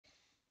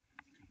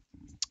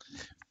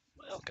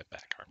Welcome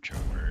back, Armchair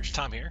Warriors.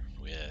 Tom here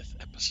with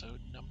episode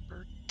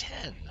number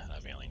 10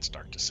 of Alien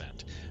Dark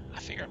Descent. I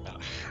figure I'm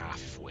about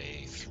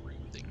halfway through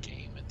the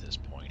game at this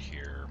point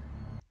here,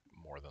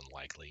 more than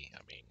likely. I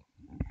mean,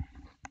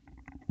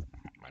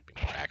 might be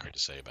more accurate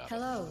to say about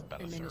Hello, about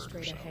a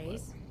Administrator third or so.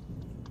 Hayes.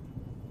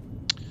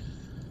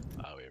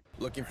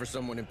 Looking for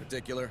someone in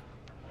particular?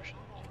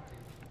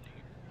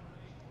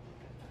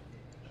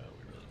 No,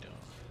 we really don't.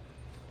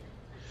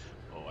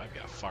 Oh, I've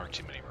got far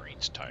too many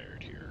Marines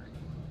tired here.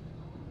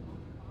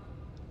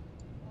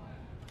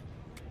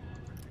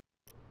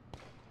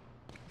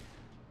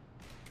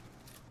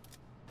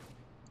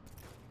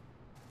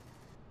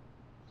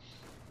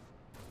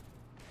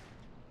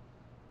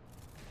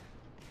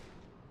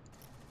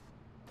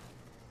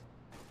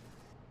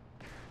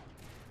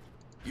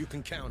 You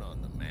can count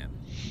on them, ma'am.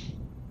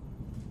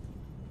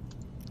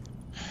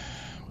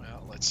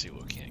 Well, let's see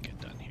what we can get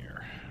done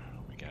here.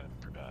 We got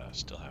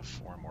still have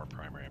 4 more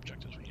primary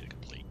objectives we need to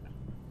complete.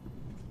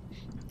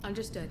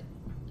 Understood.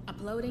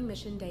 Uploading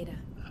mission data.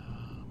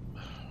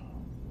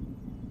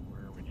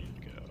 Where we need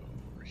to go?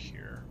 Over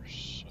here.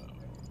 So,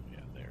 yeah,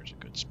 there's a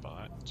good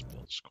spot. Let's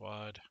build a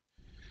squad.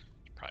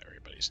 Probably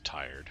everybody's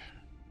tired.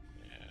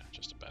 Yeah,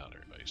 just about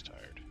everybody's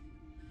tired.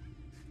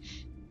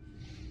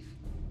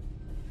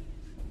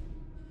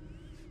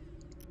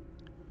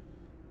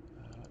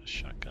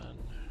 Shotgun.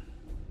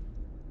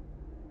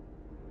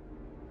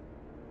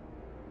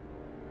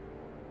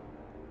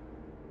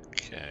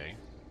 Okay.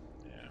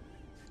 Yeah.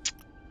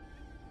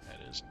 That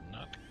is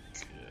not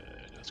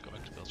good. Let's go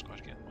back to build squad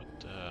again.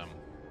 What,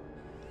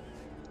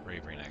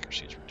 bravery and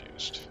accuracy is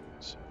reduced.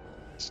 So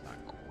that's not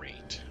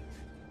great.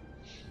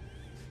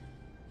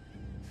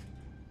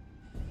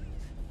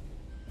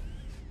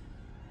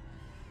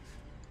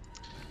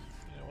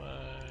 You know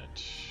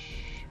what?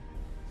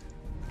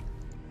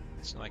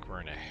 It's not like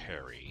we're in a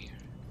hurry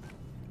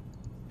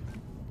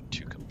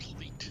to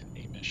complete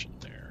a mission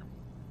there.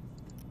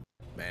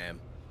 Ma'am,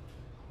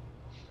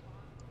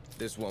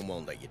 this one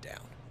won't let you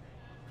down.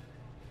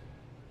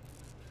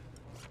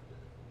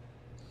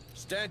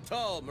 Stand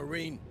tall,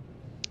 Marine.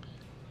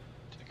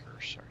 Take her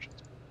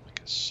sergeant.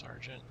 Make a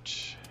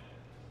sergeant.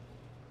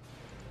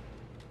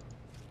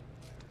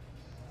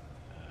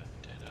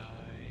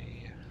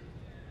 Deadeye.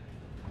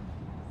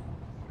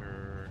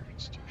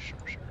 Let's do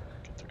sharpshooter.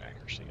 Get their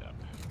accuracy up.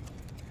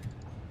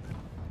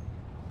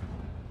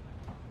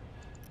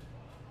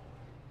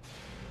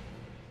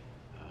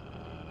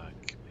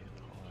 Command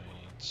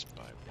points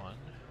by 1.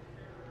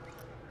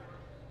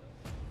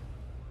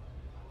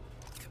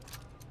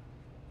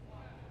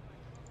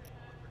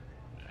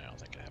 I don't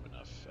think I have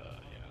enough,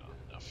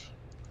 enough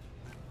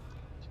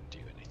to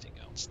do anything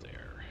else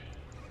there.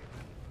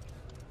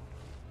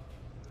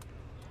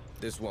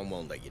 This one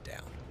won't let you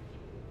down.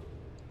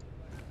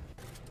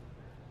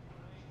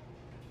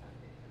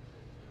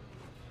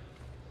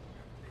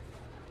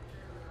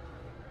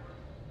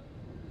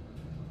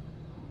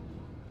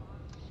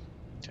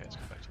 Okay, let's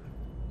go back to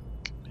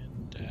the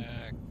command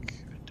deck.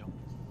 I don't.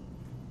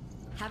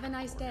 Have a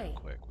nice day, Real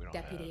quick, we don't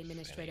Deputy have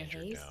Administrator any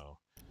injured, Hayes. no.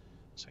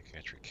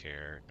 Psychiatric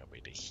care,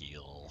 nobody to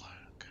heal.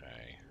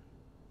 Okay.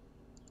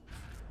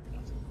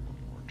 Nothing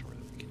more toward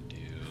that we can do. I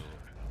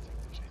don't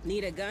think there's anything.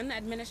 Need a gun,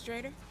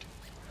 Administrator?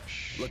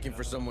 Looking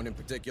for someone in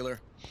particular?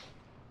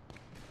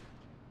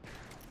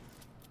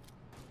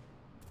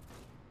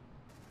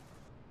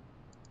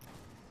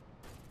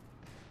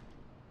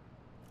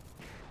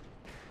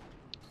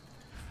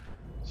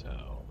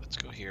 So let's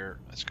go here.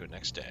 Let's go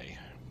next day.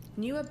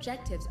 New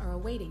objectives are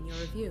awaiting your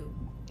review.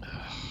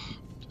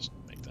 Just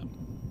make them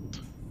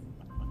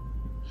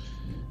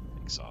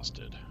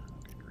exhausted.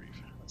 Good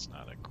grief. That's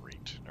not a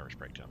great nervous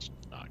breakdown's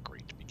not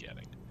great to be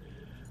getting.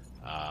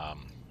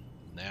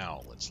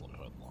 Now let's load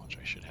and launch.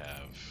 I should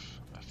have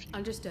a few.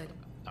 Understood.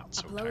 Not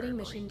so Uploading tired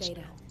mission Marines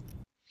data. now.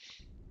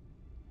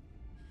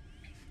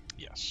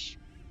 Yes.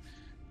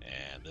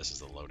 And this is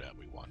the loadout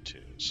we want to.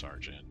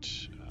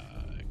 Sergeant,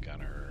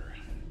 gunner,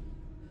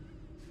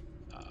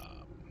 there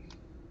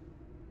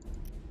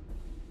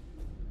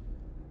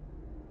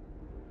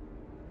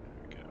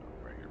we go,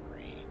 regular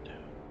Marine,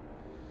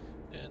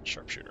 and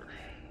sharpshooter.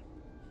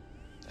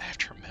 I have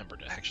to remember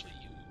to actually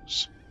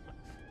use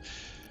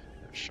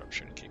their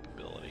sharpshooting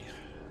capability.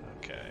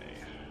 Okay.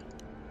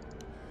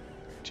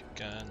 Bring 2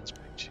 guns,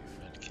 bring 2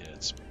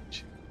 medkits, bring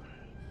 2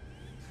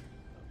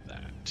 of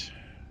that.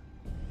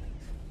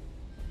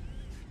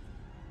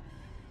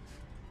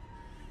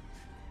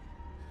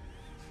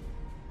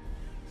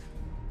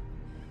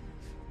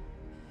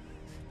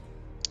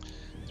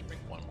 Let's bring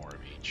 1 more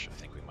of each. I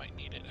think we might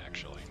need it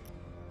actually.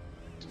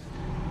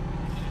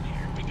 And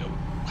here we go.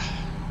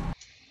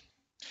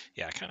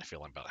 Yeah, I kind of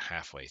feel I'm about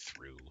halfway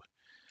through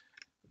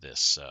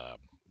this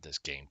this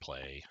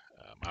gameplay.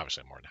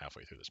 Obviously, I'm more than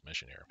halfway through this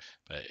mission here,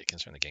 but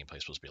considering the gameplay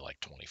is supposed to be like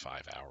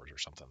 25 hours or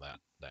something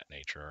that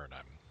nature, and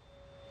I'm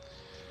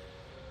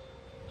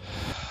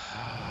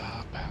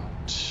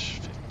about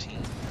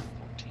 15,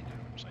 14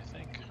 hours, I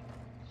think.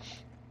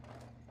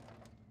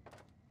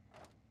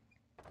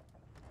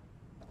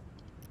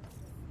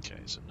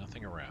 Okay, so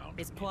nothing around.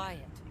 It's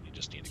quiet. You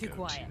just need to Too go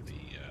quiet. to the.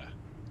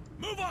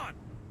 Move on!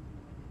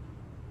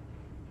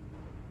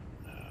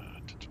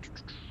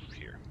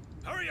 Here.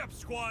 Hurry up,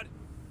 squad!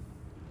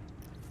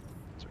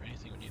 Is there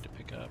anything we need to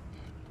pick up?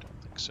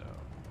 Don't think so.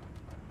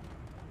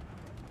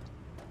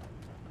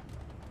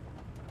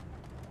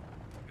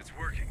 It's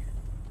working.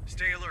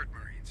 Stay alert,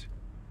 Marines.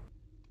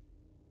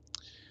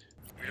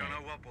 We don't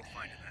know what we'll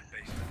find in that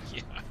basement.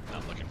 Yeah, I'm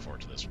not looking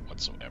forward to this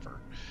whatsoever.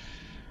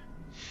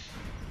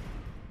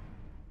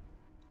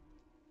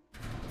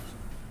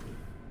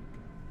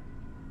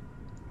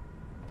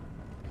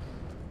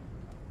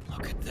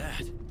 Look at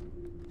that.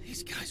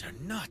 These guys are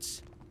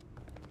nuts.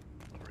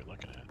 What are we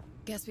looking at?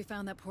 Guess we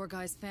found that poor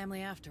guy's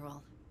family after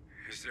all.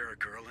 Is there a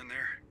girl in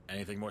there?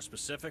 Anything more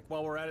specific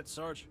while we're at it,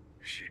 Sarge?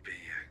 She'd be,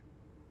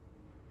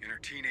 in her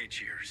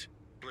teenage years.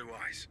 Blue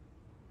eyes.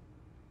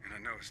 And a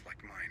nose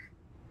like mine.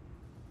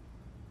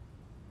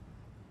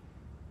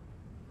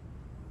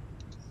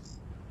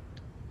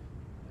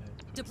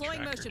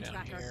 Deploying motion down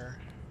tracker. here.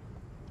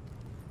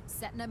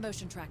 Setting a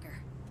motion tracker.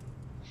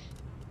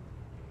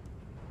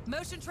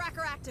 Motion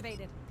tracker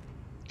activated.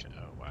 Okay,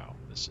 oh wow,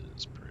 this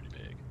is pretty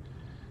big.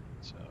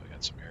 So we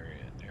got some area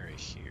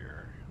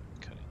here.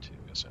 Cut into.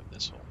 We also have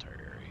this whole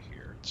entire area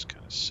here. It's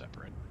kind of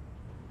separate.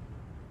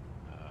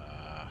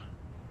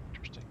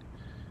 Interesting.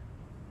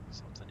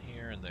 Something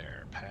here and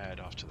there. Pad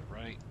off to the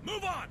right.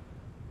 Move on!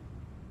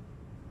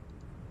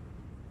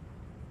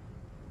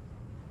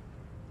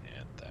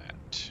 And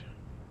that.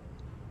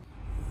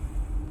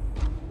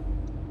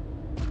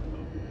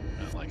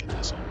 Oh, not liking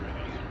this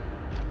already.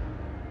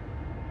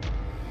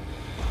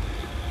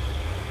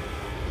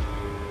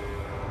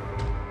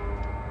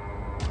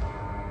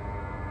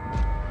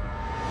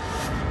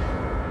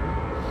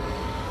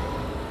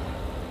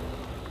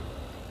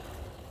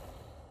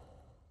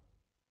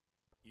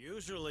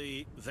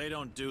 Usually, they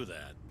don't do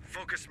that.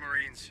 Focus,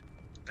 Marines.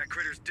 That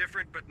critter's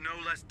different, but no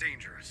less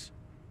dangerous.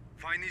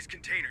 Find these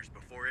containers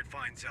before it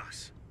finds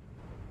us.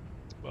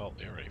 Well,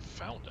 it already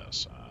found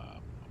us.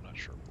 I'm not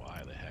sure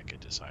why the heck it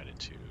decided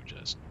to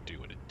just do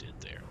what it did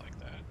there like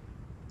that.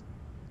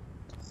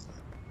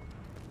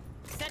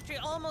 Sentry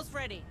almost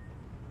ready.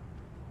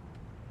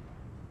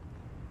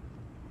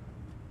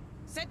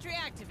 Sentry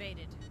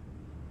activated.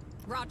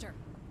 Roger.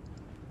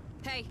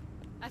 Hey,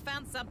 I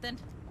found something.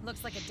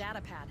 Looks like a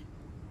data pad.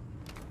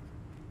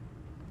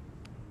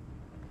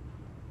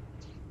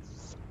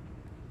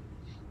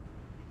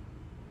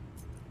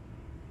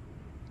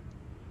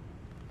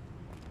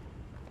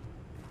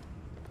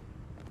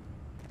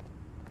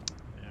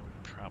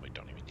 Probably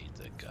don't even need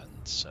the gun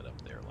set up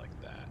there like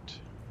that.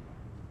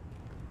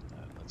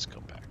 Let's go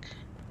back.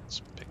 Let's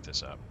pick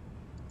this up.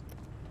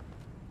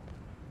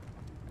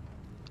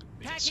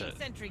 We can Packing set,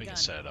 sentry we gun.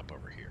 can set it up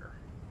over here.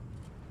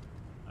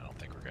 I don't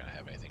think we're going to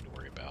have anything to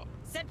worry about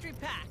Sentry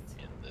packed.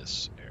 in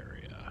this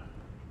area.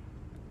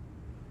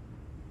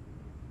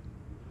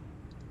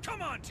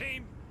 Come on,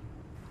 team!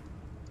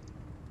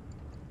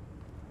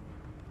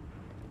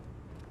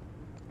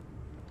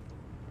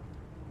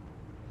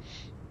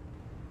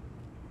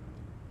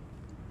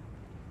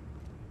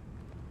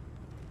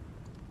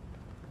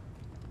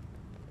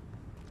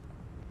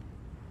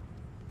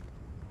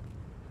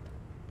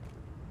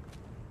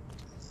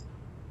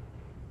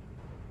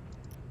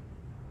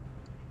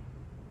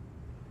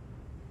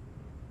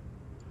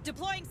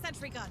 Deploying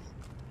sentry gun.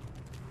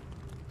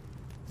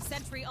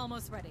 Sentry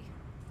almost ready.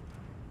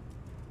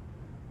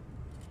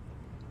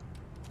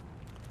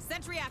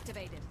 Sentry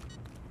activated.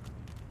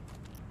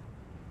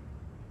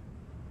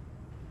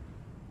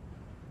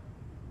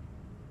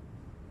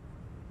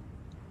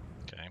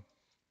 Okay.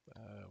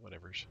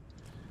 Whatever's.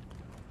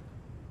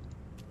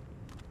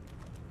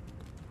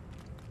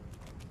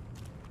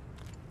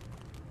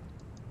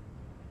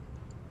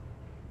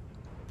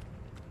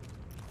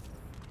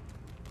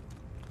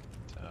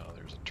 So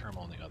there's a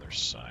terminal on the other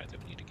side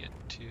that we need to get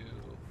to.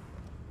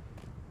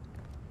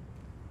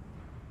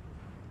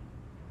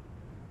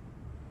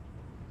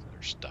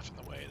 There's stuff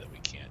in the way that we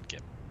can't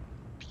get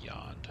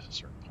beyond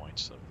certain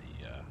points of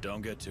the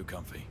Don't get too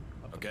comfy,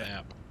 of the okay?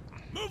 map.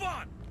 Move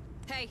on!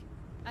 Hey,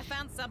 I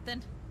found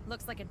something.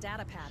 Looks like a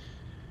data pad.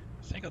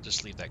 I think I'll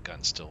just leave that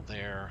gun still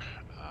there,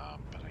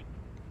 but I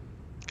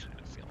kind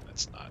of feel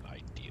that's not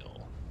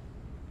ideal.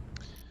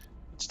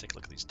 Let's take a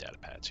look at these data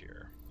pads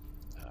here.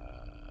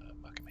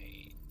 Malcolm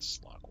Haynes,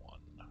 log 1.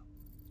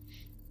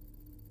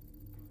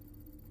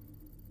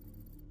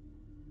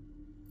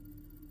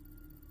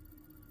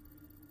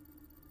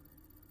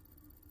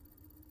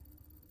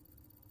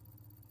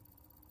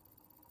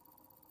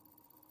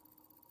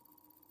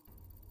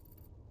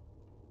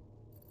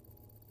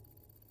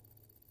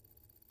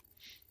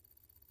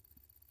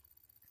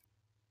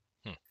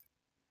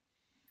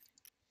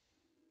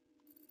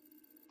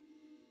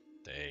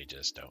 They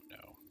just don't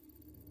know.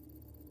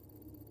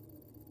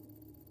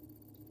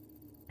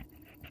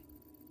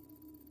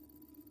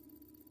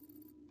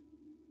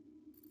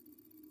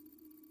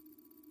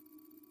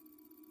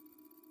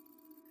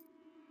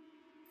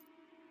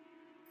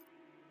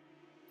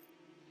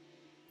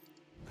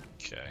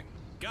 Okay.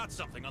 Got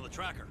something on the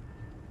tracker.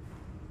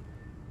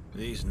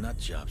 These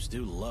nutjobs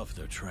do love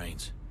their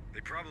trains. They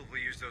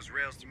probably use those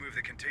rails to move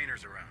the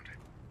containers around.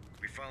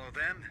 We follow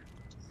them,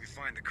 we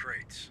find the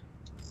crates.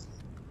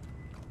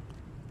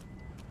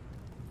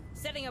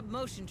 Setting up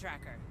motion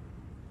tracker.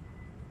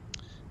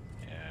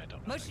 Yeah, I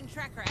don't know. Motion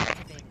tracker I don't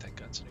activated. think that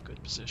gun's in a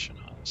good position,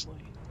 honestly.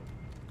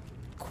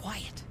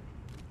 Quiet.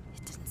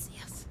 It didn't see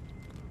us.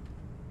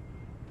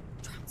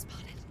 Drone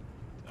spotted.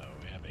 Oh,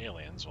 we have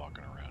aliens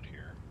walking around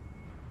here.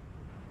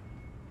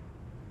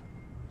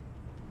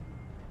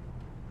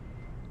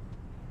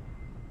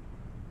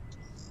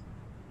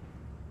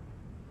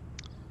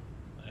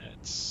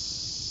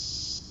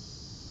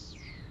 Let's...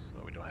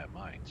 Oh, we don't have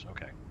mines.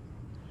 Okay.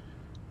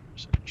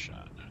 Second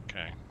shot.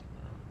 Okay.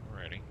 We're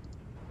ready.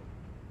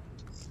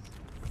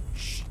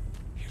 Shh.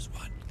 Here's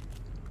one.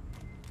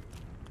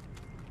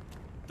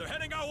 They're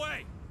heading our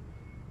way!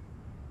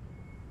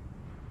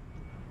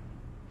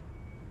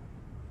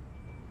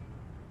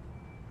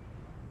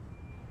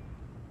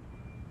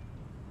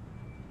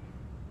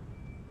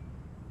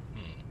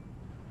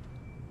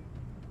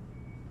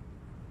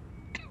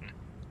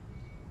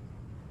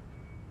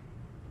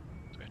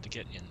 So we have to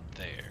get in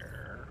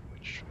there,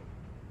 which...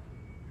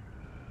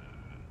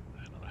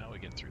 I don't know how we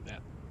get through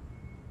that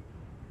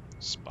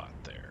spot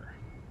there.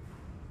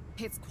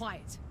 It's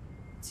quiet.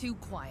 Too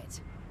quiet.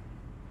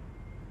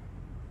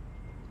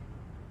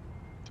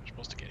 We're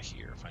supposed to get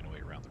here, find a way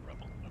around the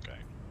rubble. Okay.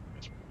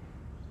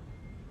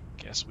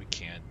 Guess we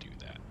can do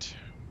that.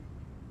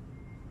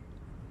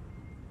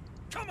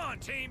 Come on,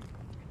 team!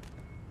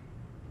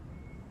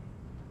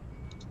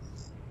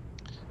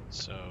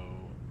 So,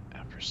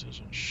 a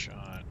precision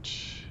shot.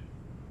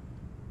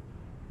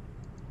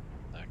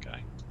 That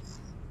guy.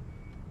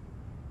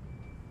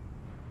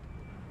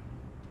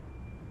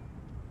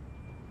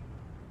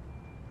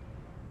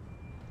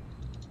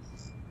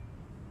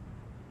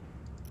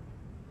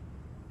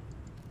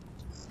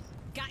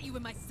 Got you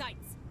in my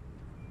sights.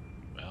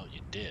 Well,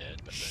 you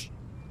did, but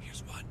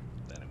Here's one.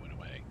 then it went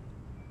away.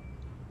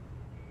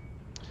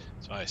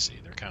 So I see.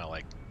 They're kind of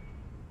like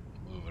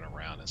moving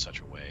around in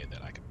such a way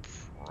that I could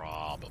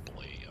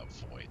probably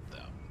avoid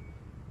them.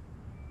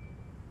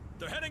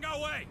 They're heading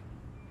our way!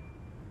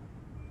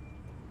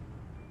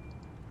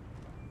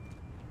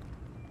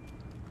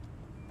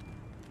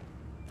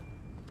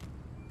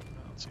 Well,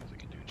 let's see if we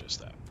can do just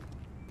that.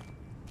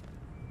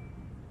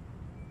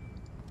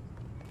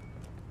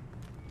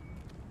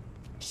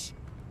 Shh.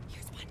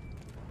 Here's one.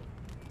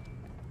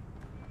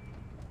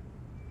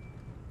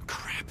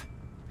 Crap.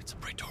 It's a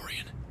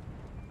Praetorian.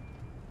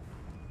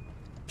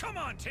 Come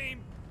on, team!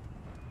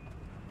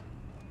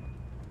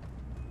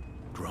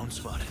 Drone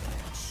spotted.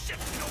 Shit,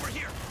 get over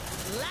here!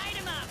 Light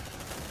him up.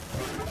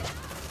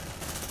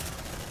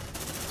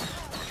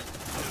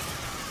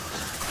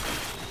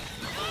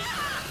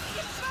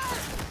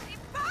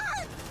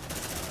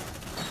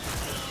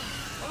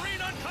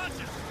 Marine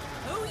unconscious!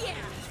 Oh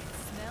yeah.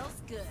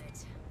 Smells good.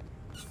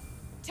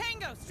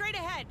 Tango, straight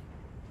ahead.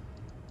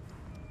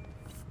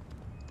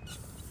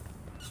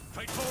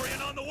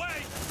 Praetorian on the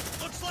way!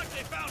 Looks like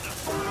they found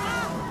us!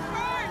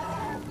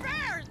 Burn!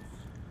 Burn!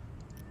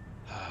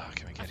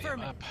 Can we get him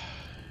Affirmative. up?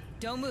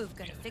 Don't move.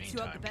 Gonna In the fix you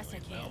up the meantime, best I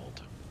we can.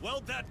 Weld?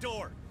 Weld that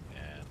door!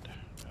 And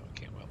no, we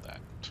can't weld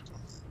that.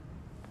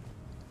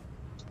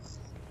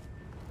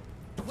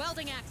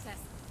 Welding access.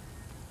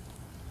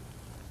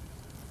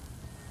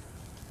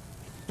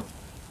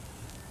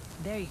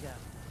 There you go.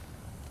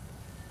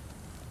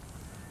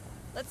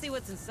 Let's see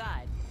what's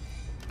inside.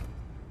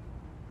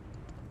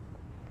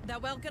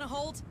 That weld gonna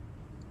hold?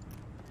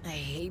 I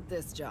hate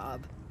this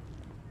job.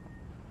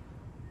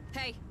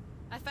 Hey,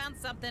 I found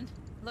something.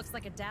 Looks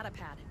like a data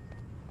pad.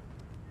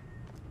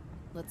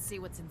 Let's see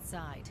what's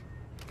inside.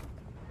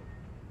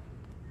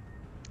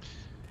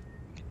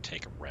 We can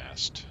take a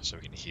rest so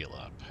we can heal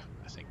up.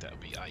 I think that would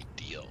be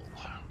ideal.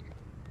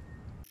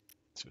 Let's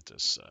see what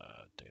this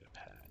data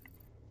pad.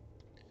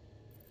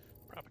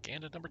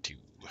 Propaganda number 2.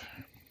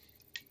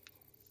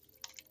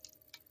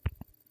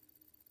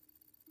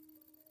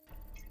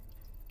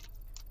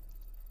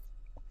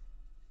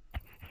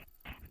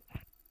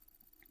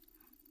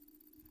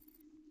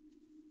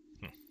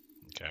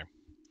 Okay.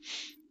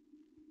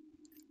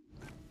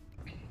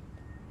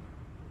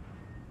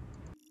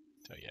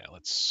 So yeah,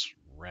 let's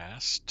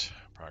rest.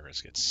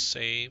 Progress gets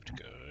saved.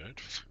 Good.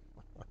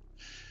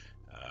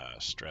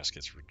 Stress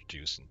gets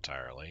reduced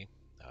entirely.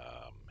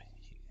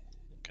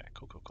 Okay,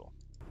 cool.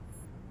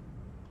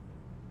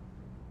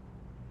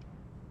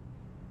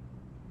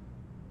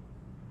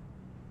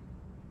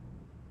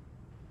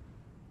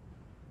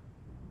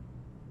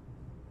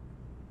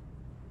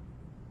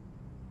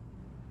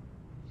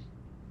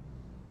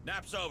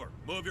 Nap's over.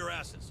 Move your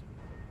asses.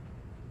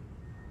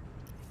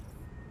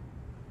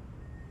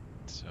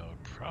 So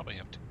probably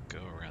have to go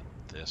around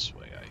this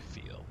way, I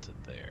feel, to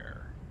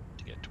there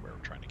to get to where we're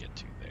trying to get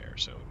to there.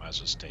 So we might as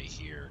well stay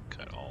here,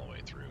 cut all the way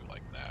through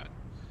like that.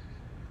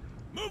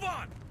 Move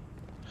on!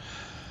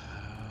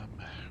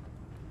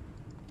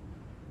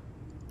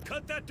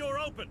 Cut that door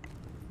open!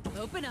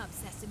 Open up,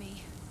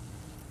 Sesame.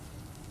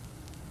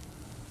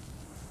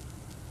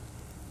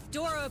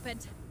 Door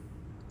opened.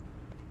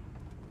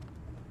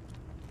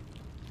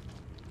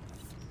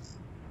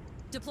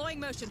 Deploying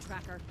motion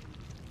tracker.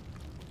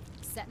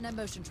 Setting a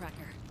motion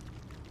tracker.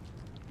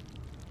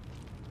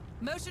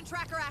 Motion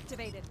tracker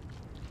activated.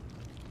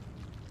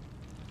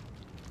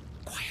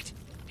 Quiet.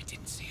 It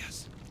didn't see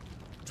us.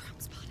 Drone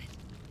spotted.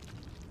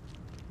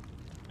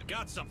 I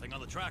got something on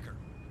the tracker.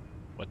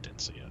 What didn't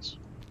see us?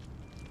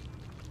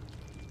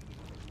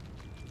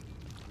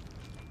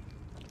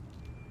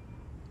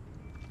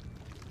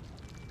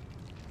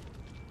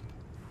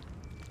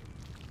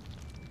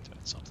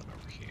 Got something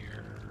over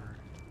here.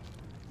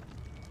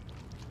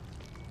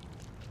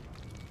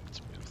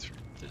 Let's move through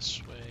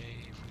this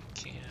way if we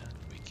can.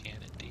 We can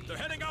indeed. They're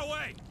heading our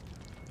way!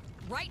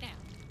 Right now.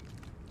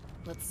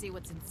 Let's see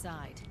what's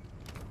inside.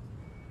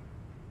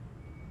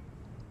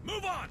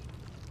 Move on!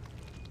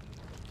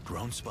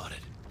 Drone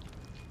spotted.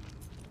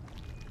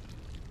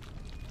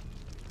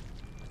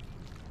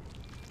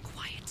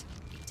 Quiet.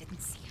 It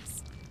didn't see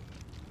us.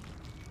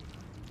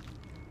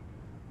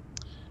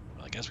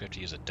 Well, I guess we have to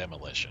use a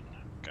demolition.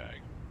 Okay.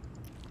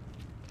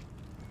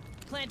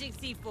 Planting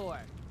C4.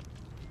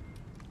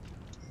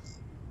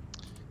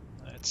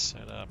 Let's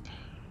set up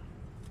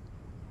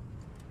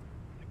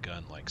a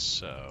gun like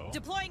so.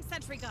 Deploying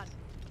sentry gun.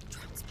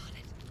 Drone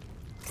spotted.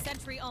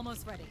 Sentry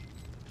almost ready.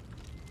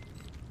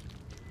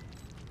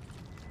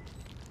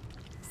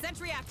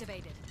 Sentry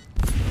activated.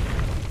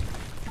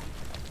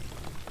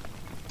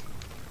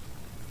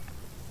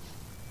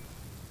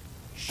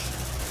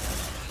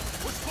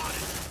 We're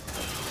spotted!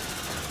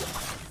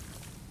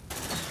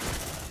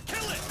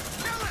 Kill it!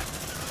 Kill it!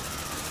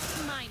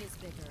 Mine is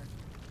bigger.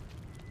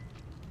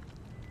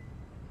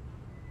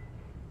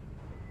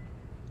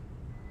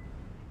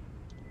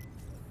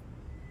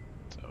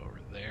 It's over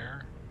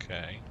there.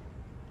 Okay.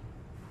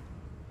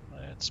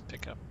 Let's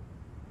pick up.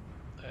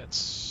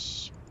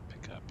 Let's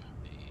pick up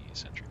the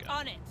sentry gun.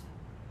 On it.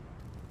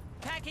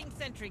 Packing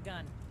sentry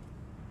gun.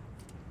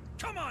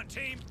 Come on,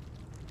 team!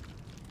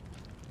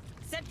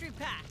 Sentry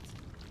packed.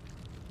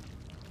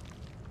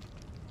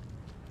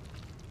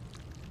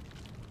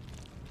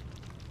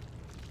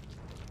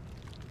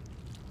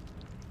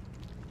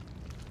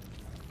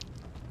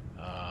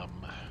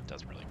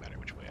 Doesn't really matter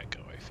which way I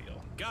go, I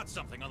feel. Got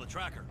something on the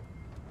tracker.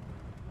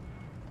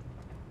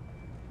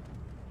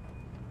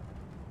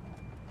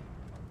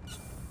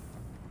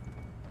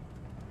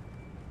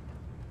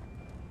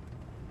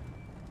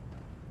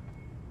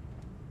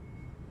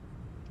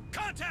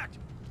 Contact!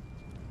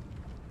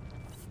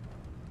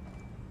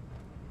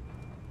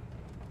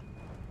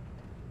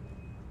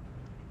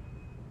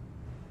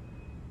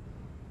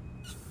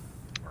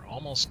 We're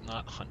almost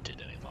not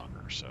hunted any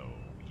longer, so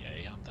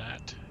yay on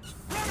that.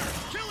 Runner!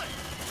 Kill it!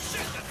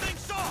 Shit, that thing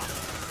saw!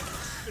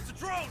 It's a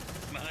drone!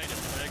 Mine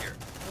is bigger.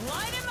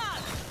 Line him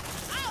up!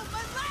 Ow,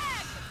 my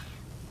leg!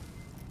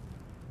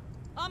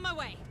 On my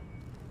way.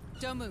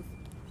 Don't move.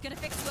 Gonna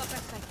fix you up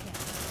best I can.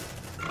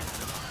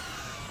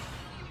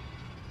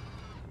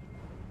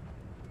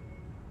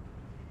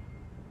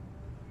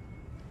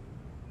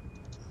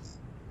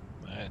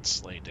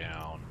 Let's lay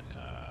down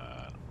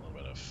a little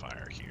bit of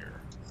fire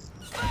here.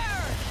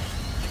 Fire!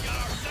 They got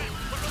our scent!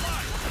 Look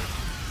alive!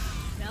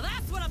 Now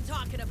that's what I'm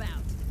talking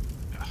about.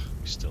 Ugh,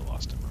 we still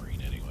lost a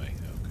Marine anyway.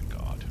 Oh, good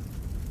God.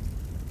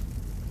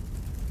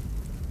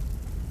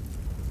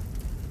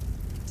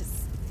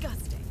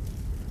 Disgusting.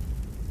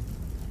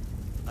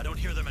 I don't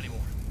hear them anymore.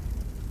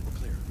 We're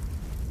clear.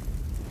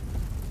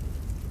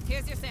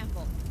 Here's your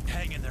sample.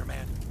 Hang in there,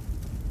 man.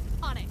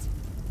 On it.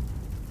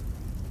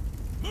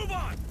 Move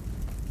on!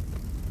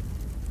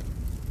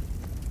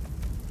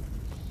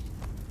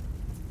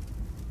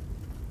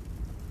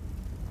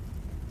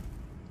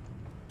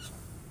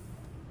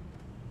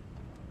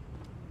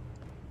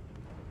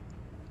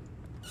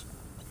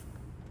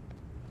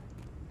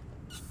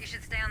 You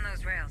should stay on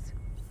those rails.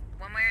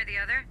 One way or the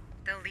other,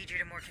 they'll lead you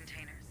to more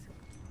containers.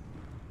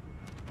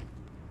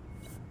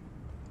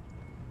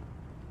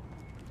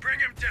 Bring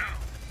him down!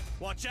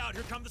 Watch out,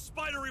 here come the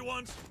spidery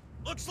ones!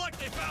 Looks like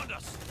they found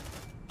us!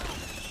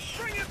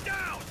 Bring him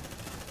down!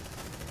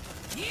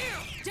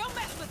 You! Don't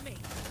mess with me!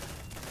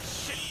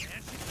 Shit,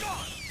 man, she's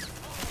gone!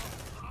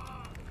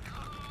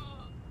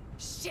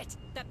 Shit!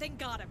 That thing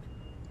got him.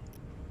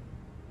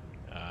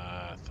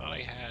 Thought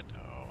I had.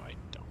 Oh, I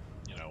don't.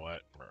 You know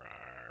what?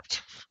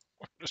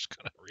 We're just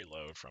gonna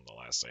reload from the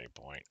last save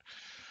point.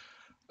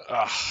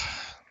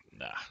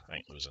 Nah, I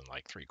ain't losing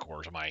like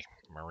 3/4 of my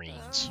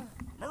Marines.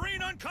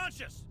 Marine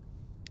unconscious!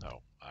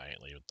 No, I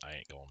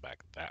ain't going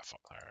back that far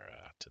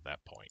to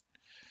that point.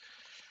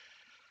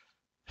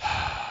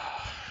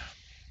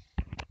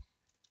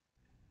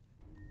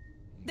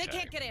 They Okay.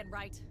 can't get in,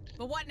 right?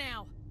 But what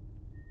now?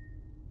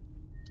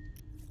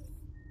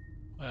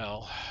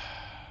 Well,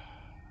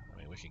 I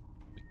mean, we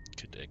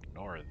could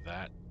ignore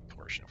that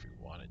portion if we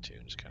wanted to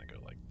and just kind of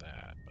go like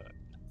that, but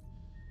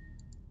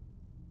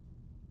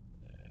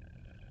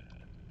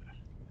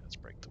let's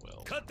break the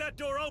will. Cut that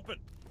door open!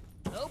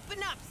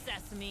 Open up,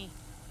 Sesame.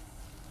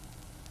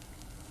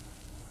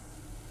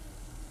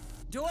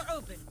 Door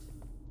opened.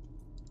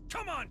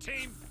 Come on,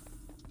 team!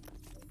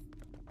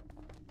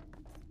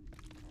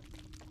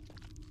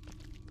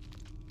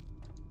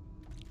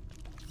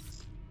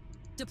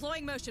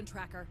 Deploying motion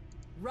tracker.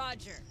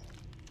 Roger.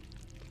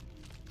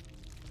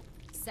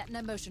 Setting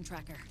a motion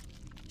tracker.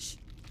 Shh.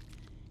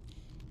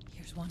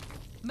 Here's one.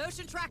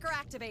 Motion tracker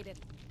activated.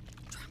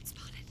 Drone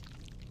spotted.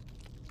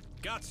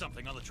 Got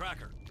something on the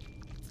tracker.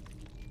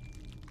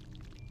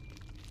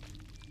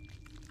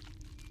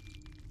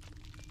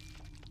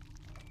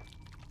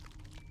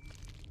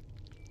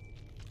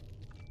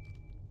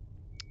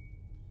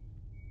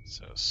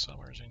 So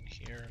Summer's in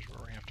here is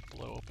where we have to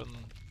blow open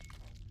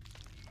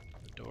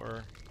the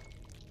door.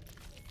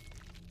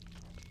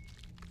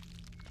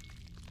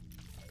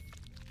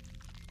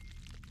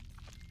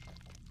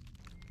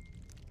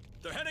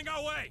 They're heading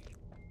our way!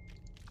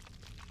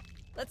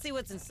 Let's see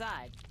what's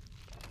inside.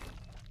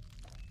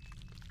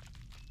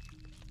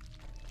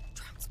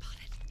 Drone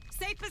spotted.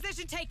 Safe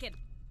position taken.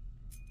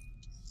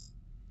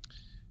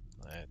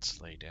 Let's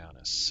lay down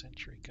a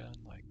sentry gun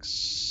like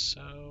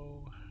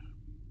so.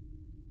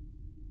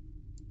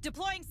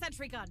 Deploying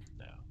sentry gun.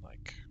 No,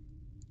 like...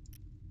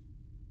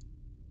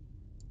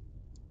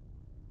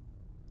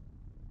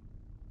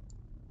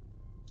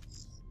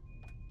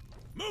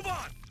 Move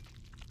on!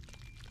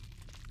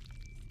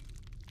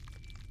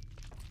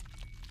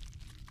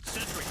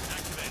 Sentry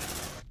activated.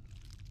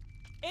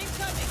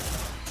 Incoming.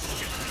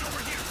 Get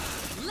over here!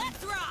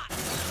 Let's rock!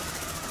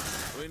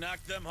 We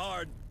knocked them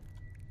hard.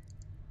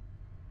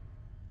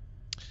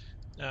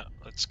 No,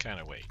 let's kind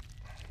of wait.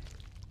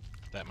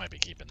 That might be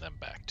keeping them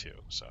back too,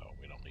 so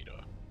we don't need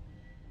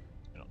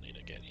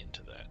to get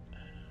into that.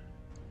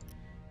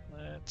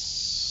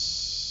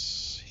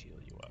 Let's heal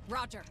you up.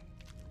 Roger.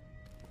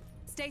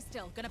 Stay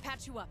still. Gonna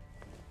patch you up.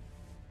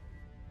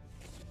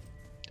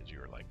 Because you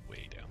were like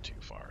way down too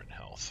far in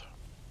health.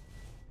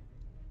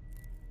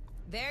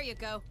 There you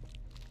go.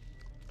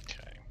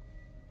 Okay.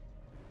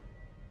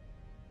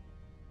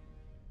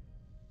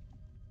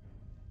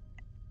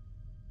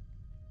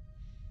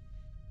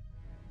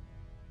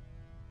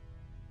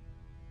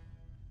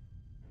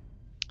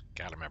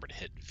 Gotta remember to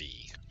hit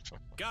V.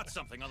 Got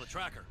something on the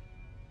tracker.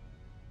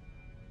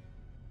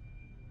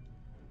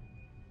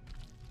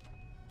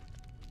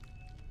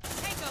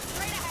 Tango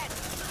straight ahead.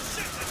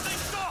 Shit, this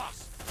thing's off!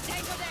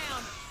 Tango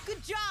down.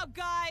 Good job,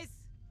 guys.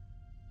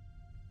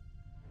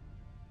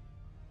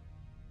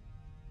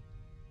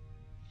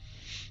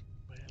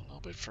 Wait a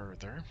little bit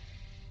further.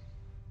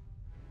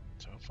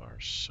 So far,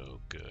 so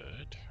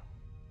good.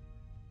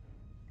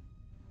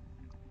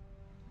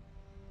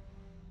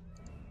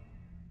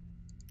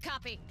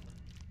 Copy.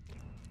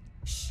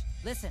 Shh.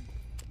 Listen.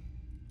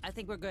 I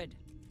think we're good.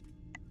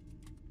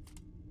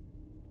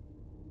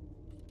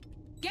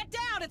 Get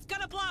down! It's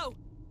gonna blow!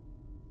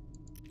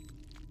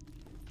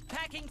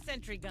 Packing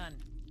sentry gun.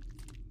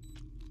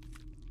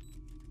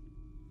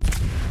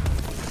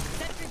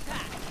 Sentry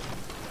pack.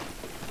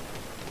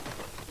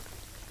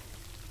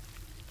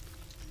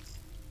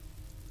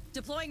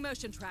 Deploying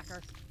motion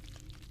tracker.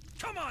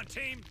 Come on,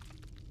 team!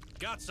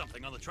 Got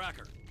something on the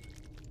tracker.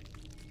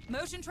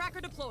 Motion tracker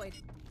deployed.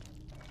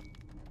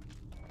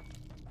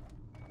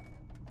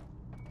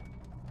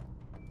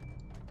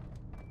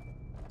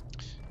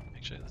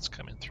 Actually, let's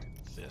come in through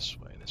this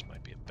way. This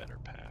might be a better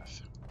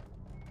path.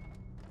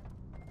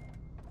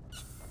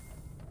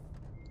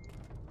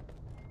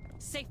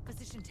 Safe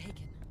position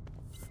taken.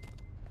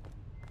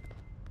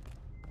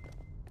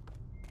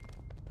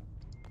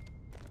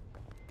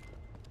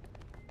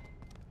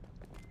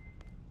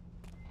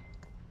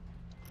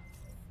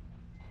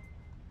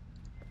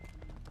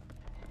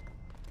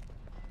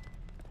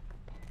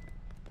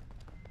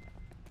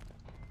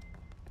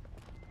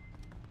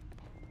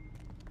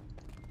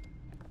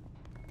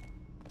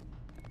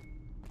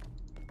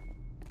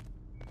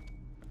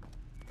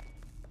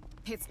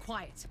 It's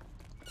quiet.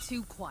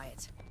 Too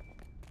quiet.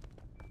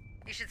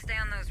 You should stay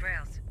on those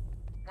rails.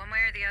 One way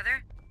or the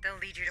other, they'll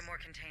lead you to more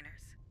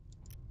containers.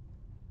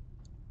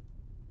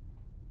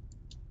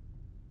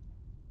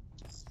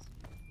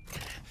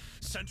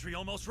 Sentry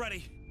almost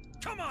ready.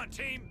 Come on,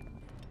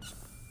 team!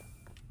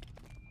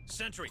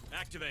 Sentry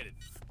activated.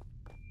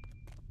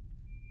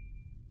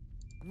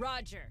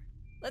 Roger.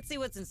 Let's see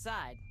what's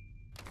inside.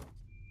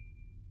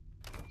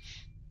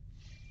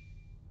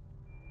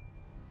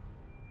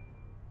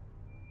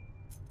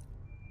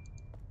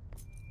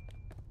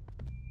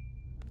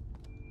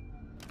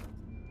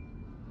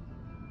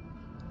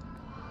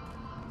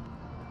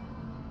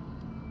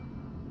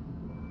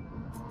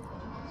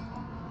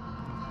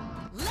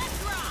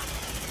 Let's rock!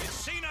 It's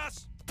seen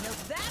us! Now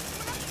that's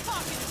what I'm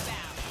talking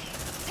about!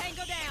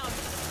 Tango down!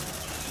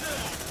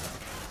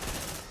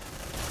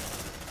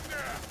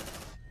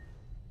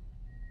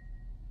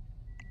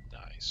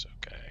 Nice.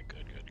 Okay.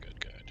 Good, good, good,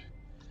 good.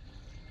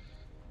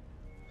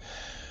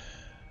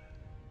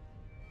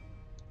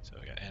 So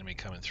we got enemy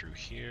coming through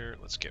here.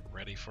 Let's get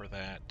ready for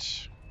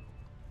that.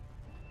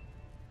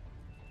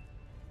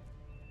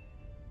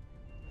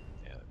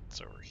 Yeah,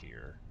 it's over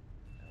here.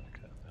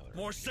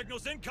 More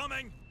signals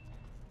incoming!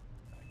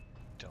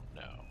 Don't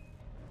know.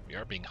 We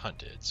are being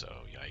hunted, so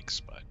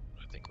yikes, but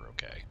I think we're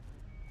okay.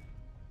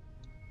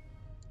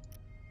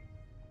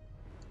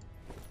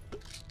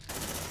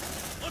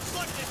 Looks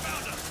like they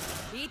found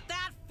us! Eat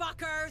that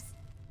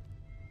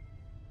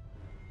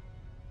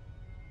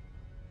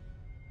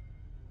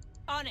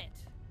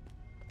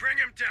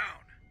down!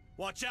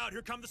 Watch out,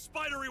 here come the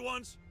spidery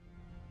ones!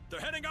 They're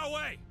heading our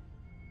way!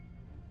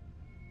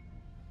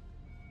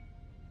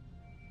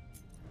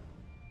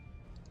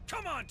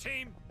 Come on,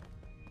 team!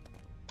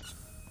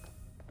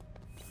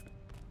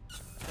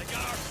 They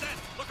got our scent!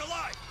 Look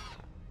alive!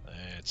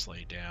 Let's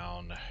lay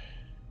down.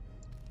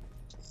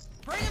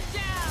 Bring him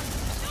down!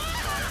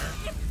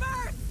 Ah! It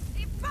burns!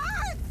 It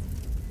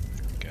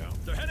burns! Go.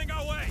 They're heading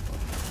our way!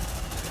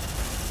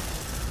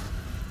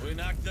 We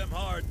knocked them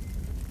hard.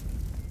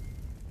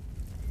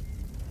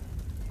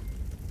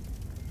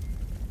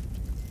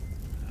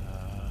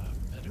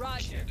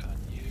 Roger. Kit on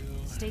you.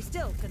 Stay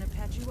still, gonna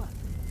patch you up.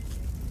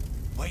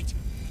 Wait,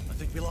 I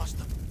think we lost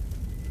them.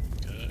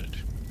 Good.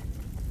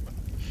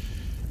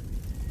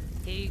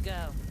 Here you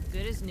go.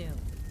 Good as new.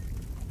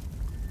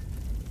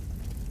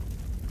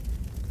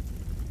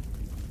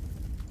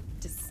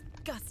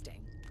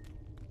 Disgusting.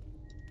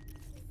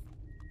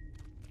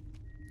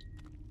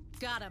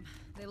 Got him.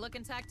 They look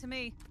intact to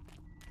me.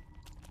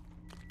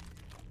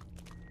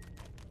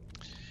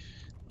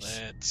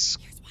 Let's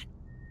Here's one.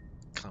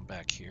 come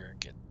back here and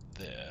get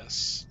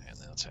this, and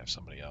then let's have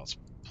somebody else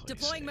place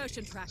Deploying a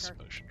motion tracker.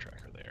 Motion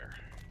tracker there.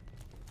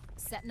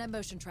 Setting a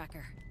motion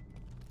tracker.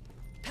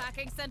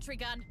 Packing sentry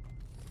gun.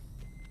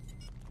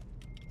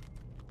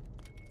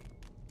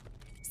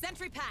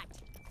 Sentry packed.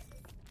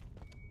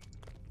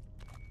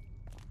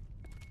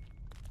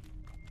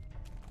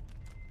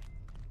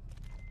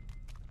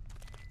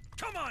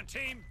 Come on,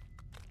 team!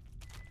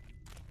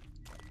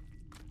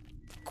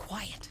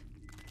 Quiet.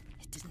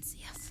 It didn't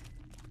see us.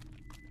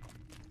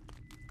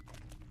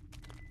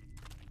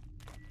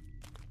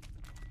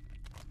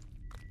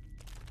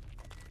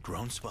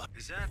 Drone spot.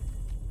 Is that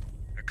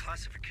a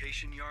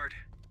classification yard?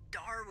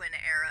 Darwin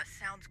era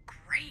sounds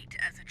great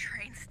as a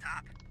train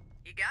stop.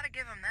 You gotta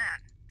give them that.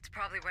 It's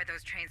probably where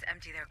those trains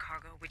empty their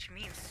cargo, which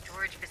means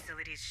storage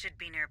facilities should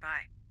be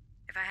nearby.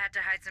 If I had to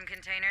hide some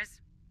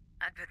containers,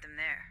 I'd put them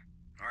there.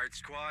 All right,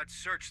 squad,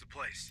 search the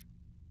place.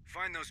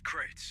 Find those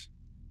crates.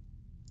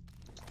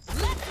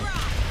 Let's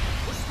rock!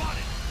 We're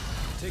spotted!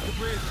 Take a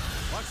breather.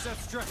 Watch that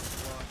stretch,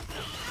 squad.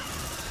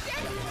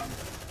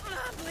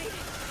 I'm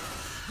bleeding.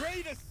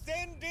 Great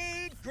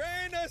Ascended,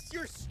 grant us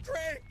your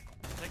strength!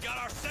 They got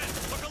our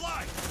scent! Look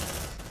alive!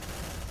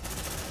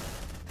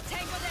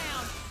 Tango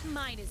down.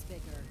 Mine is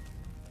bigger.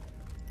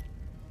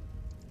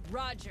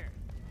 Roger.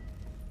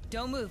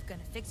 Don't move.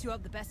 Gonna fix you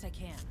up the best I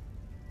can.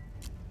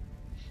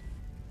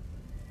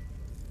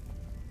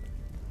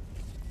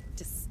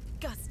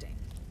 Disgusting.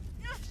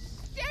 Oh,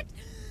 shit!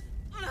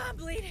 I'm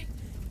bleeding.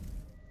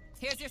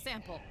 Here's your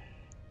sample.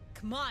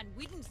 Come on,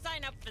 we didn't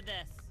sign up for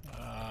this.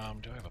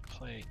 Do I have a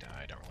place? No,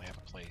 I don't really have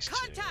a place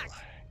Contact!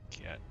 to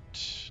get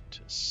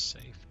to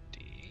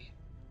safety.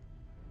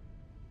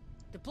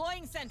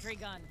 Deploying sentry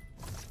gun.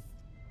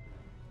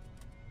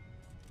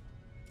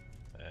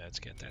 Let's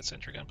get that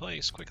sentry gun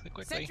placed quickly.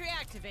 Sentry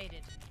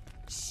activated.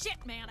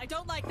 Shit, man, I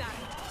don't like that.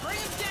 Bring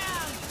him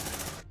down!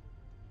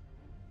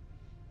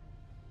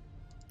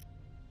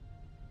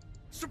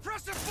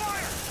 Suppressive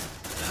fire!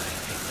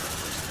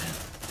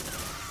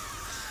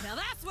 Now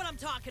that's what I'm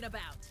talking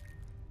about.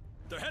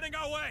 They're heading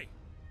our way!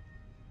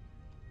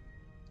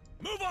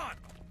 Move on!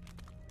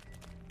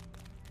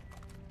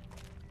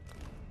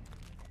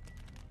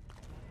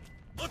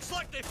 Looks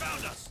like they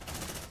found us!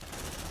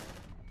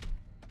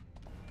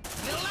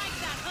 You like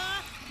that,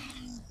 huh?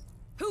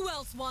 Who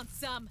else wants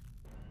some?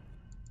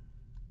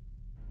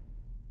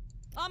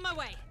 On my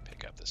way.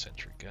 Pick up the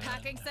sentry gun.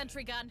 Packing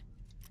sentry gun.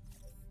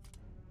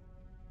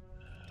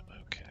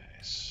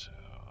 Okay, so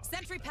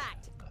Sentry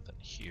packed. nothing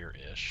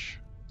here-ish.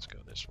 Let's go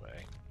this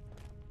way.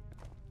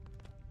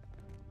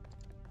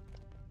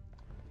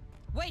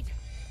 Wait,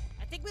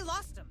 I think we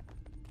lost him.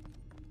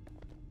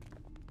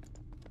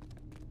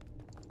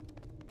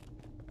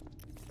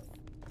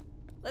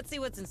 Let's see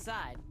what's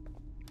inside.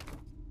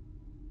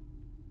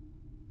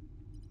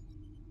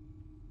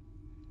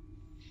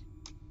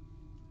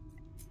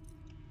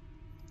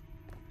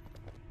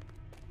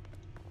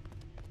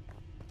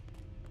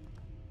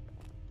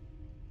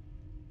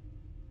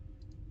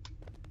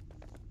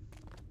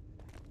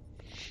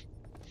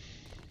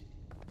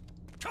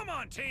 Come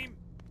on, team!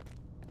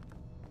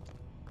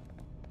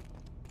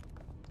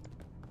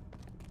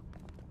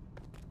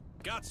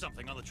 Got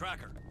something on the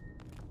tracker.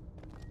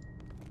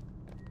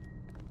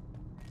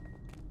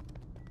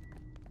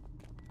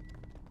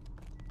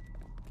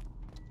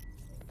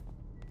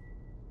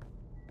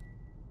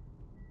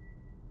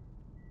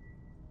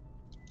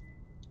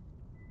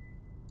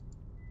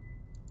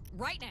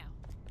 Right now.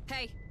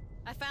 Hey,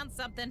 I found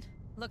something.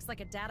 Looks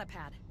like a data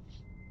pad.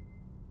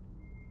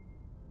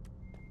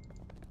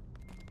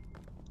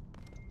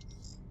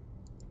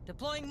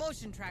 Deploying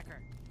motion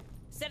tracker.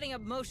 Setting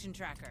up motion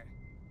tracker.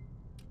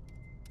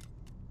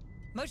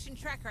 Motion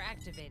tracker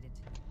activated.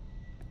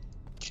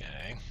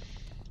 Okay.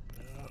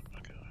 Oh my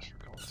gosh,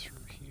 we're going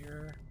through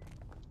here.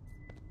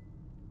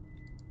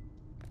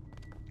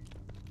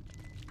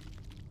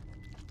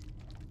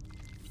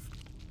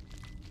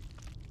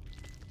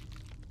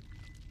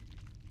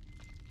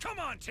 Come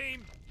on,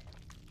 team!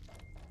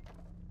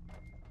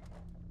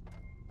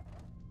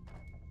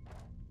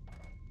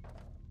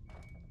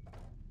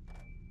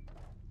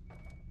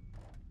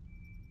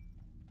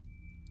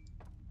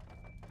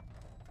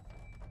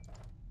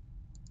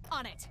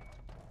 on it.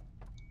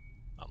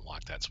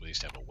 Unlock that so we at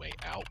least have a way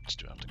out. Just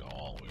don't have to go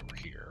all the way over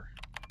here.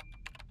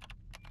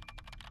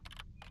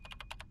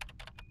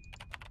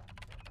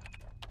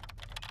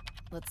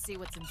 Let's see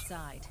what's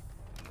inside.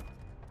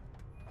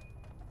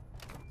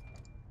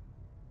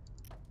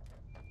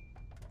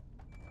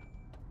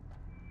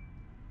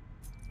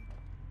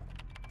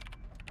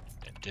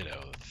 And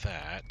ditto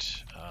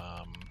that.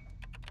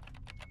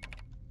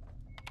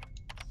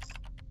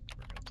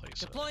 We're gonna place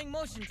Deploying a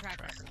motion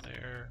tracker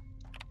there.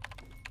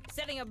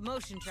 Setting up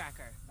motion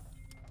tracker.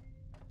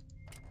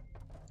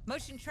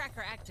 Motion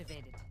tracker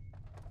activated.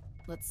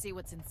 Let's see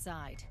what's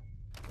inside.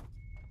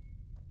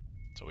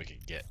 So we can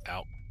get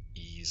out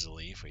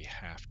easily if we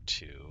have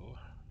to.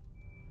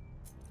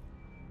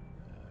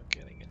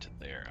 Getting into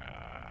there,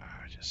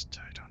 I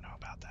don't know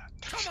about that.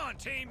 Come on,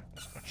 team!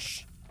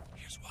 Shh.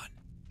 Here's one.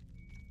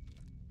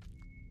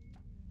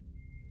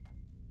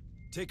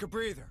 Take a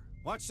breather.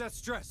 Watch that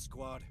stress,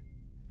 squad.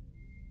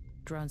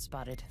 Drone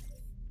spotted.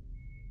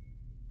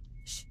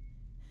 Shh.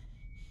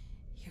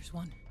 Here's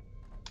one.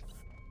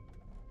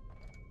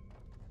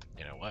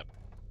 You know what?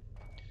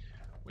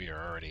 We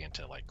are already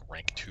into like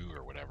rank 2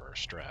 or whatever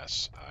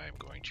stress. I'm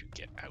going to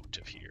get out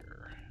of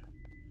here.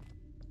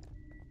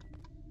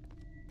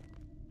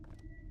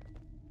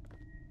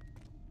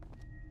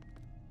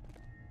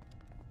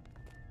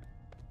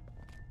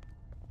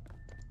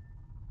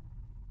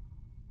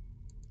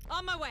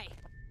 On my way.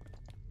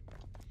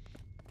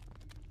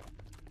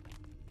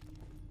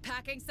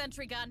 Packing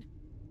sentry gun.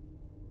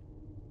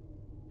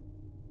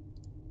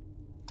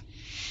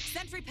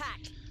 Sentry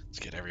packed. Let's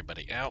get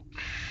everybody out.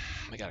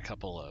 We got a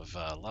couple of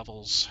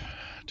levels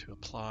to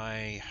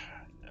apply.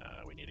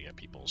 We need to get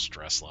people's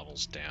stress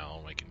levels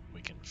down.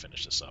 We can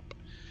finish this up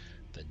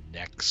the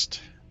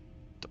next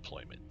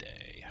deployment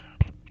day.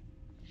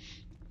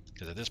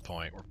 Because at this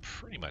point, we're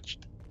pretty much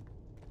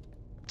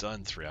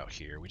done throughout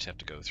here. We just have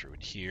to go through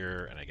it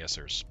here, and I guess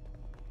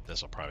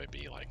this will probably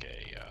be like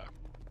a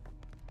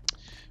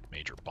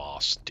major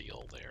boss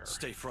deal there.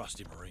 Stay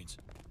frosty, Marines.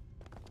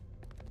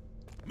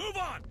 Move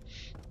on!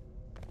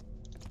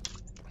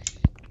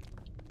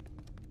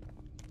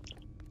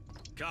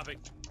 Copy.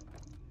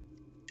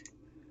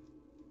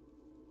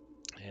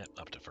 Yep,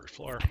 up to first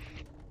floor.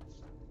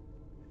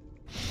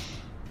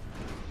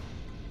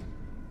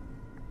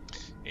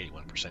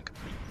 81%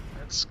 complete.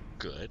 That's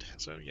good.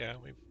 So yeah,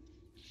 we've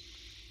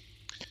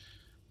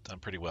done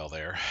pretty well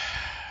there.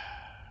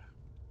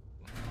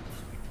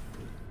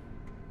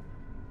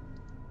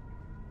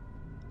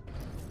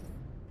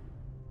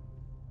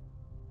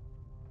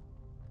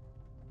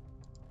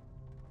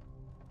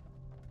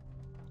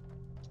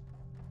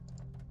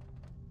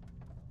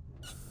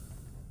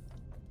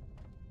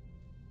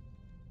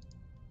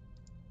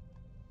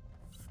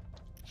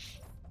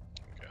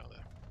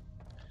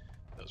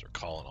 Those are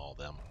calling all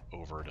them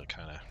over to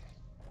kind of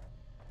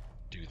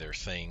do their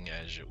thing,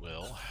 as it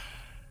will.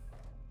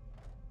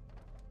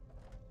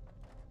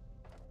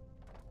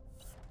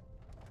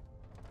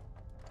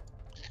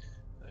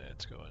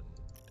 Let's go and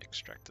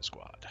extract the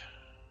squad.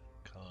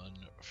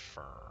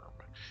 Confirm.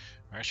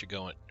 We're actually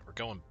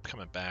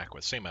coming back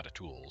with the same amount of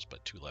tools,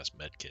 but 2 less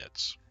med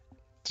kits.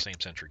 Same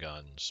sentry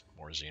guns,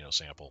 more xeno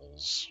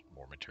samples,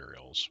 more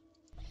materials.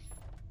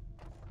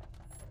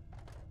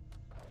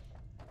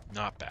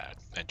 Not bad.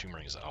 And 2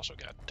 Marines also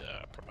got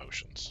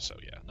promotions, so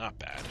yeah, not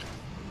bad.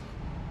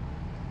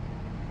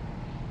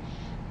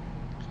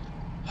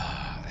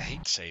 I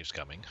hate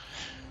save-scumming,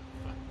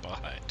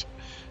 but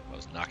it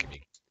was not gonna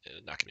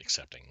be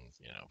accepting,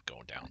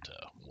 going down to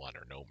 1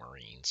 or no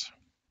Marines.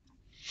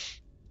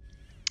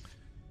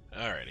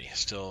 Alrighty,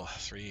 still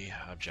 3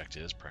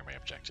 objectives, primary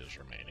objectives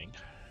remaining.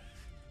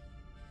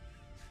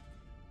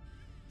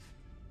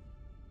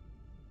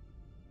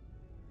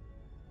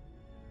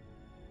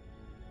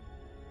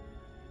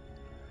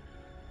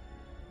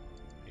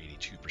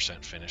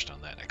 % finished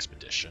on that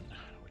expedition,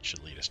 which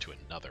should lead us to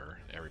another.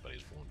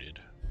 Everybody's wounded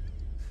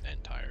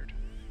and tired.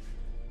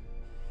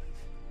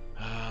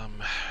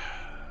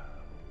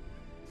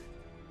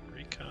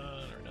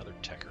 Recon or another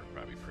techer would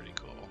probably be pretty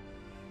cool.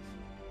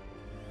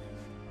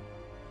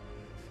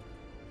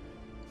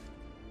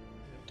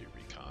 Do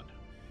recon.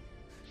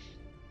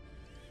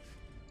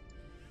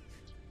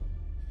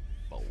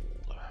 Bold.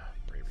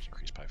 Bravery's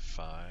increased by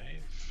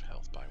 5.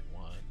 Health by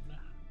 1.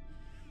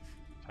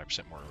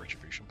 5% more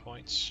retribution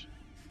points.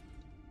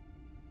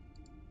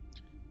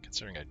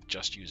 Considering I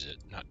just use it,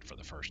 not for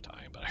the first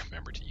time, but I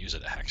remember to use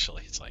it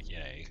actually, it's like,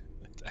 yay,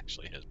 it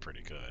actually is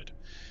pretty good.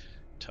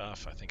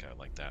 Tough, I think I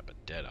like that,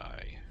 but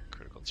Deadeye,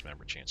 critical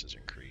dismember chances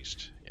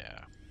increased,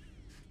 yeah.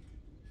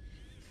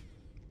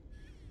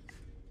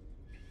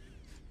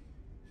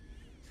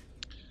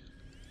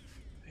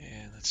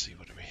 And let's see,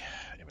 what do we,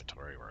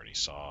 inventory we already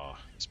saw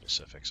the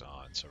specifics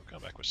on, so we're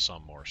coming back with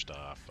some more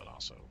stuff, but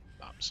also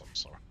not some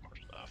more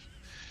stuff.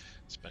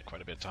 Spent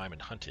quite a bit of time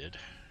and hunted.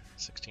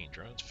 16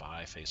 drones,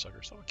 5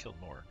 facehuggers. Thought we killed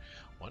more.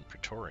 1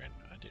 Praetorian.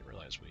 I didn't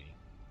realize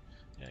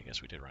yeah, I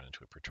guess we did run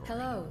into a Praetorian.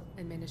 Hello,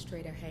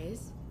 Administrator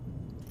Hayes.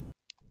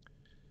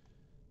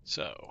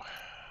 So,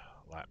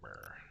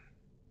 Latmer.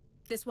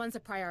 This one's a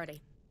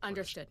priority.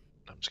 Understood.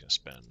 I'm just going to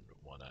spend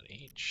 1 on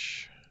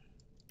each.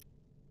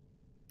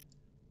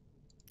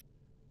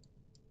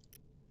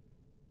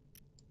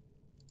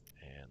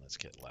 And let's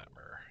get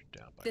Latimer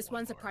down by This 1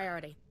 one's a more.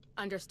 priority.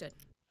 Understood.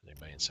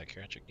 Anybody in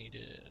psychiatric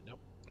needed? Nope.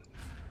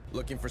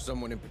 Looking for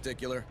someone in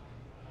particular?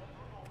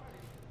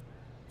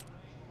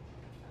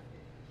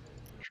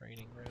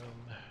 Training room.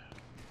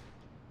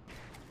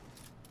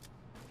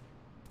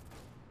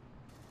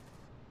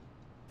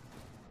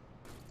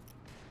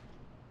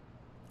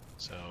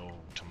 So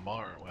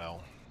tomorrow,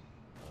 well,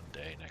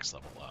 Monday, next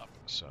level up.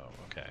 So,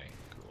 okay,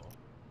 cool.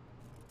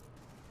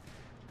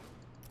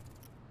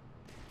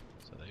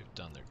 So they've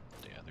done their,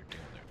 yeah, they're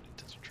doing their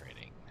intensive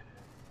training.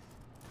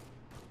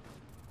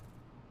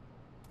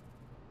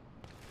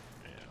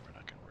 Yeah, we're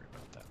not gonna worry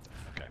about that then.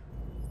 Okay.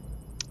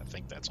 I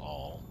think that's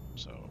all.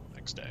 So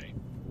next day.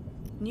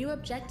 New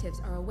objectives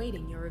are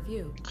awaiting your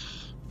review.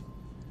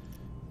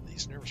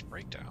 These nervous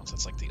breakdowns,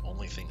 that's like the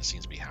only thing that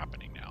seems to be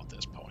happening now at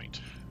this point.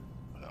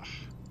 Ugh.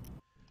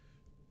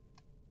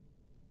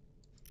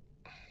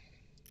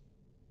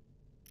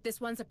 This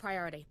one's a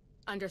priority.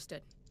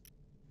 Understood.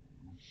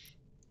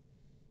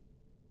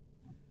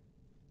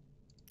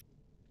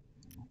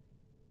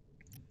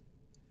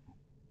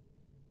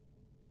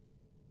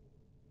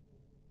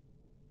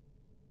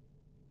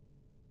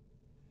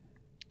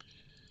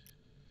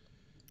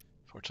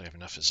 Fortunately, I have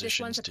enough This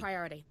physicians one's a to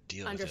priority.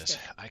 deal with Understood.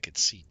 this. I could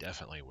see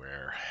definitely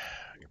where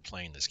you're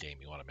playing this game.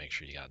 You want to make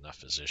sure you got enough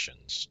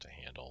physicians to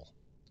handle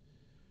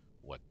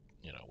what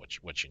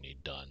what you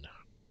need done.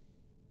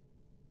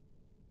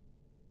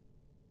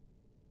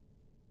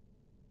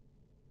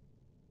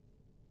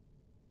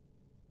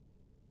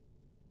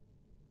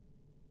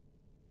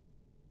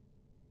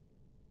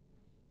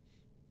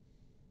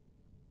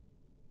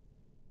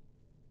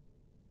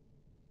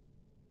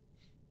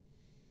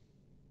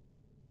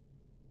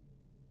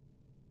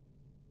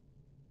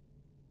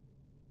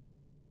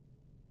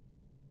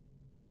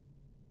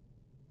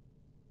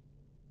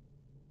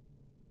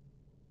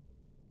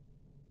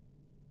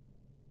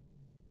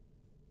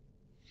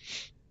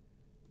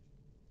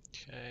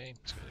 Okay,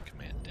 let's go to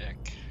command deck.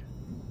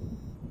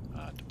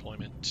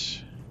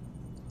 Deployment,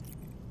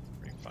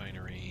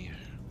 refinery,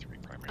 3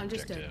 primary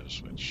Understood.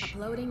 objectives, which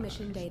Uploading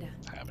mission data.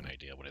 I have an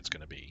idea what it's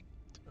going to be.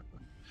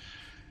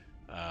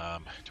 Do I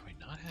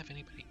not have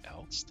anybody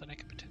else that I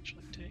could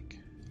potentially take?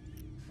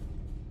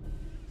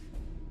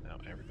 No,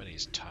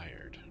 everybody's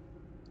tired.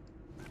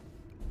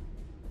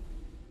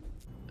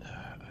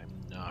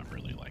 I'm not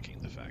really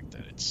liking the fact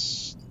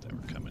that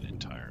we're coming in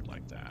tired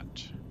like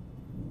that.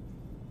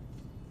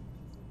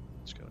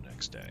 Let's go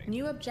next day.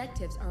 New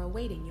objectives are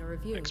awaiting your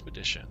review.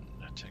 Expedition.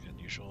 Take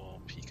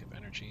unusual peak of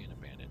energy and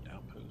abandoned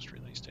outpost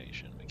relay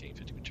station. Gain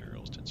 50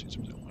 materials, 10 suits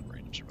of 1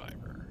 random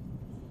survivor.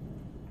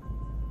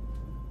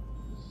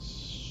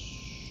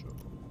 So,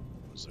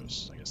 was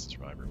those? I guess the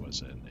survivor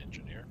was an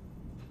engineer.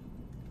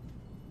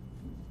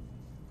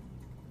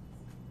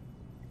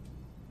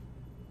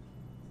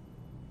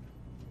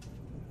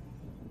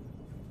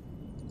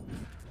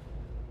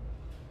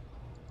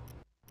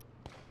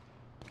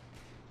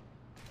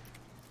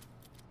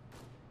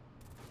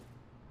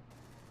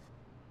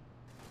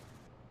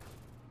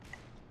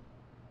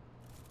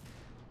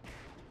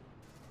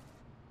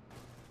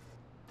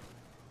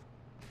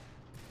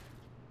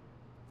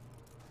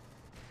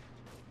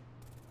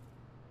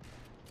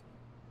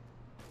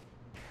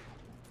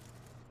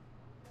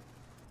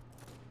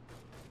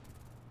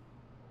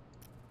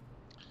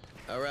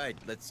 All right,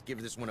 let's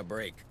give this one a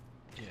break.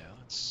 Yeah,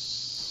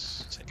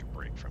 let's take a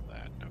break from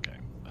that. Okay.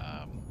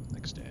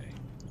 Next day.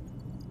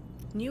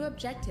 New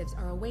objectives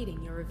are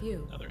awaiting your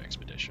review. Another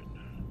expedition.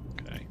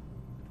 Okay.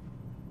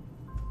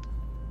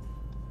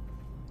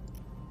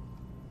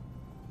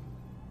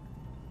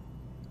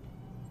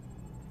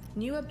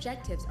 New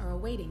objectives are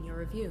awaiting your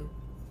review.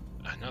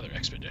 Another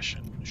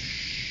expedition.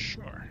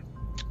 Sure.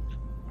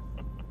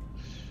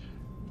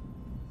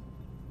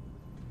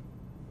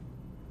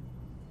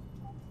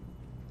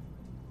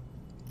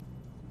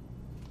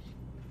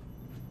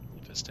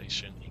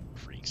 Infestation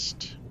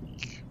increased.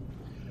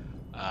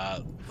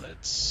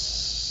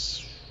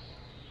 Let's.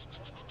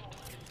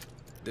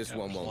 This got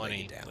one won't let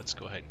plenty. you down. Let's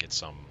go ahead and get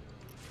some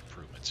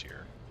improvements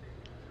here.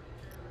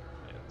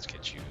 Yeah, let's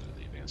get you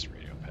the advanced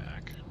radio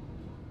pack.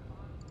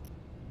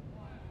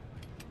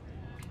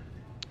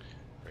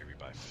 Bravery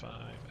by 5,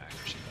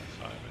 accuracy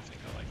by 5. I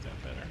think I like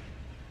that better.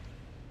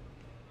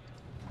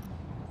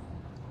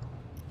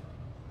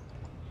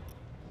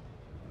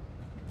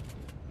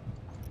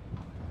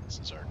 This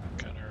is our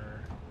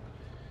gunner.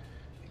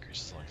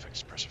 Increases the long effect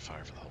suppressive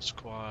fire for the whole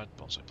squad.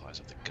 Also implies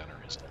that the gunner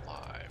is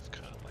alive.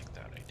 Kind of like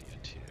that idea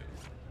too.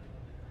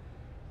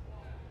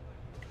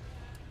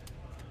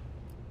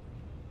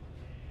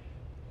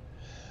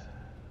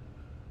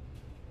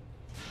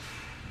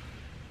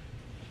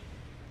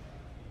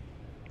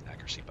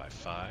 Accuracy by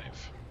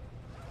 5.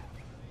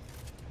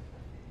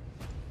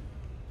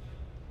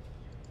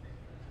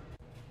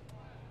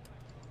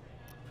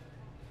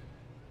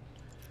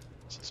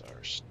 This is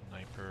our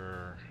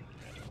sniper.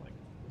 I don't like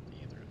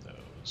either of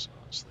those,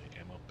 honestly.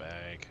 Ammo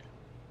bag.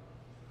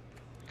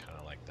 Kind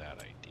of like that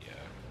idea.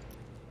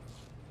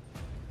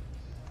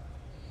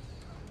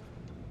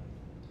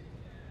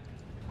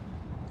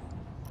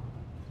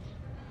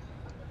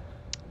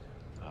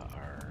 Our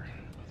other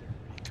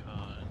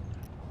recon.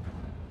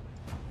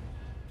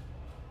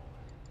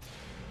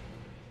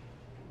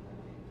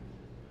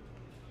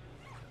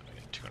 I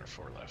got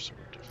 204 left, so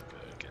we're definitely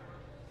good.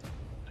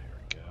 There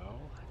we go.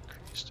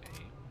 Increased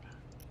aim.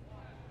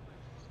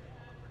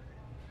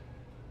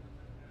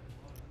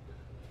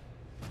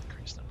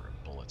 Increased number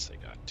of bullets they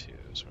got too,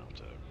 so we don't have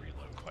to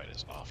reload quite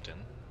as often.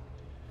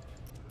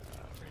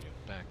 Radio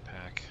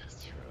backpack,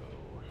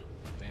 throw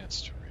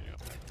advanced radio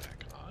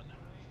backpack on.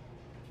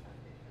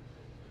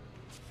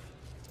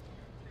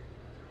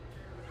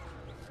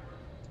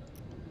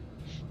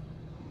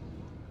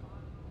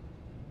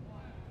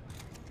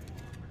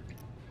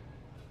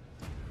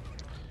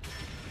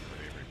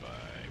 Bravery by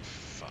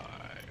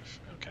 5.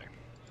 Okay.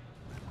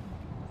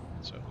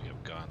 So we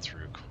have gone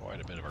through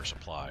quite a bit of our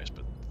supplies,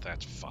 but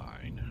that's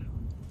fine.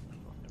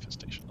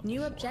 Infestation level New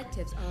 4.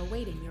 objectives are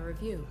awaiting your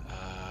review.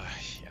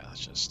 Yeah,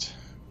 let's just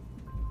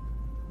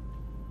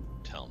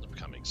tell them to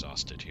become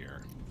exhausted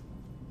here.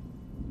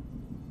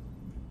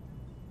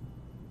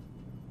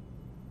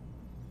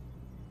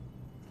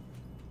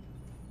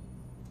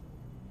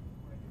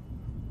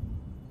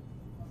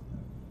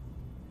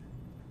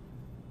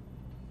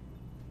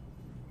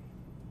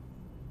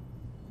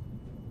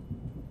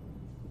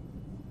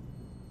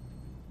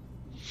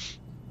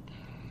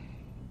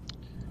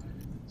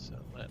 So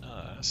let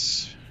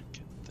us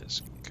get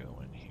this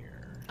going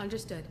here.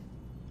 Understood.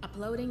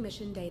 Uploading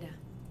mission data.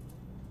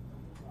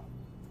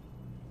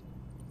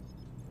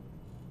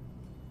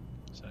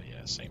 So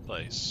yeah, same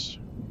place.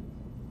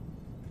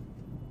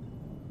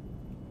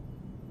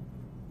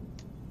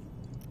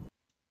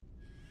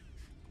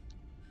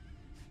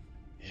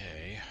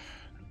 Yay,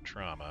 no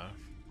trauma.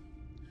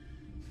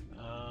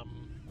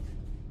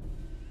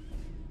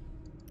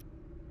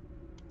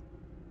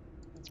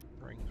 Let's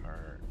bring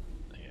our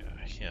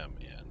him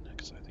in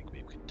because I think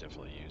we could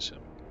definitely use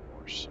him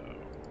more so.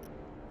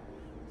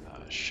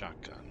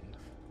 Shotgun.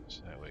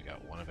 So we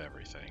got one of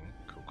everything.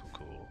 Cool, cool,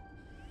 cool.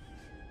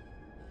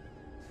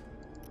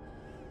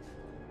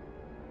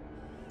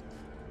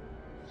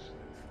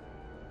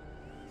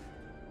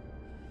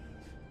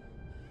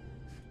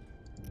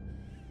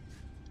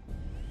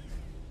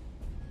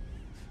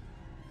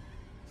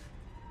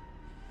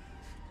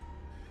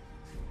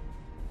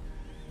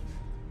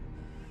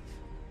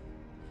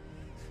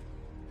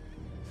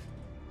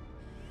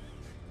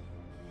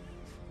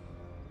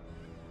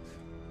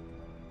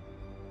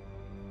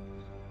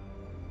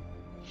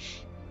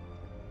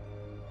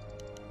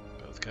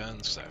 Guns,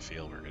 because I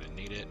feel we're going to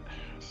need it.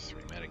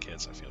 3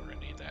 medikits, I feel we're going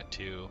to need that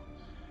too.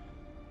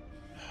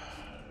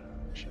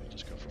 Should we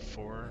just go for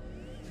 4?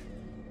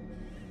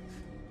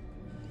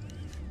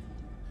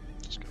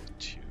 Just go with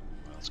 2.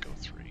 Well, let's go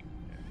 3.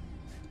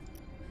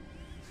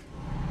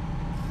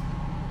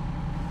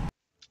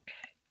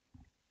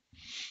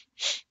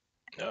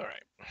 Yeah.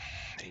 Alright.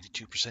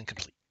 82%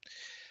 complete.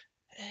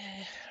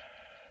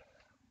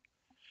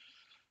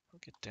 We'll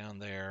get down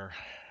there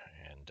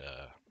and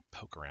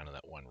poke around in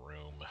that one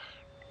room.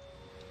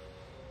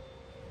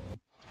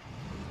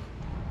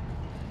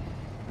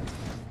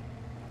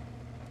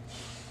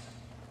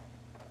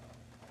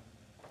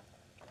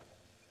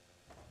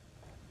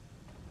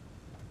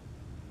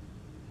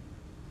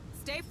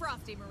 Stay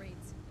frosty,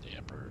 Marines. The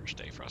Emperor,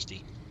 stay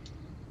frosty.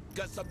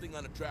 Got something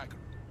on a tracker.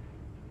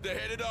 They're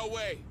headed our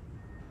way.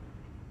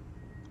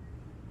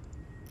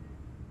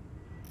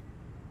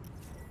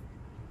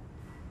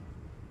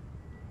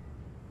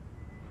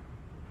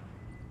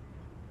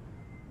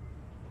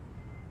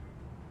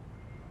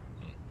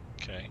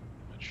 Okay,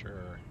 not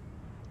sure.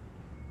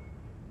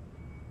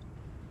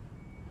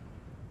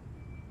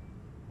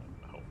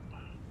 Oh,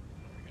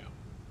 there we go.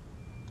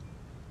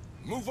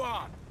 Move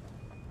on.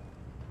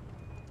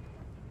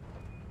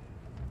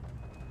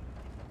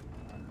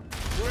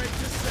 Break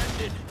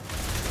descended.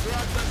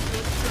 Drop that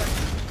still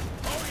stretching.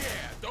 Oh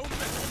yeah, don't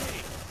mess with me.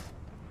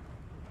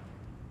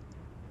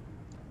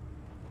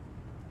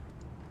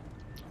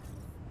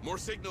 More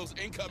signals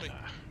incoming.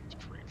 It's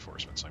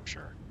reinforcements, I'm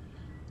sure.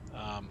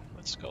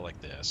 Let's go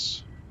like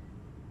this.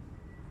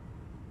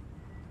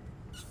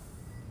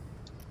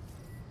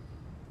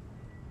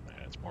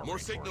 And it's more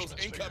signals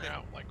reinforcements, incoming. figure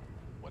out like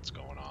what's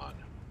going on.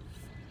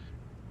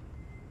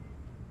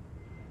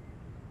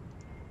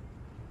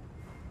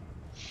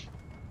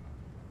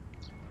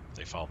 If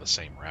they follow the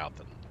same route,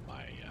 then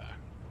my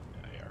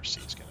ARC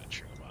is going to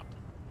chew them up.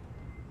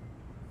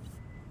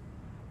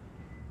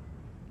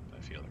 I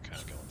feel they're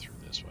kind of going through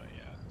this way.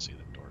 Yeah, see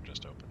the door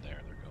just opened there.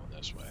 They're going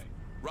this way.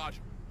 Roger.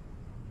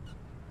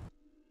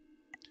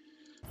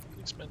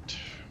 Placement.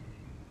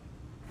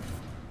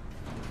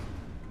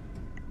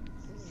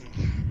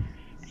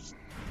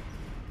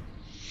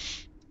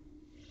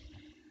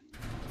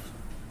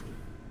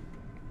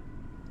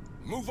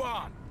 Move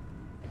on.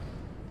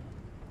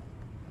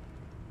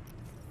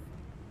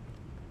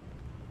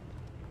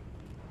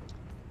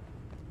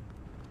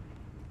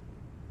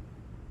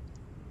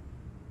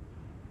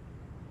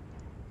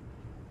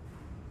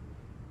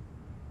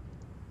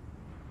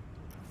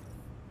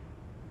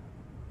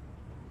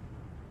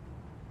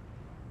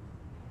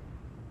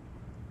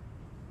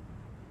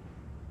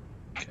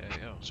 Okay,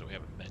 oh, so we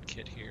have a med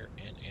kit here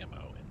and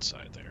ammo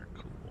inside there.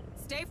 Cool.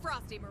 Stay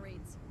frosty,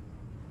 Marines.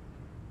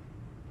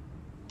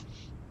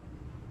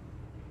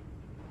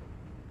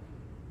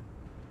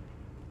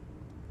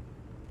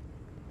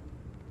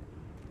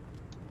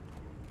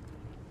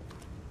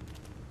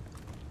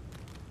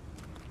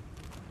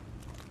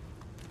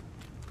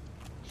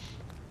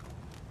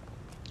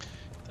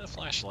 The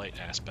flashlight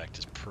aspect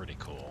is pretty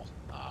cool.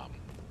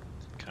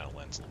 Kind of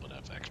lends a little bit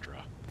of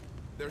extra,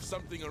 There's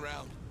something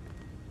around.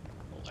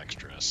 a little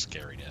extra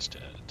scariness to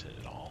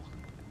it all.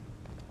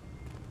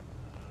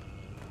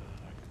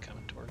 Are you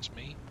coming towards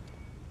me?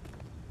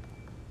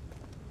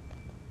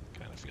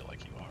 Kind of feel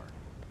like you are.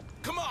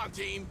 Come on,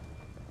 team!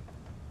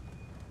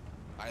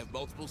 I have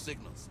multiple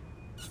signals.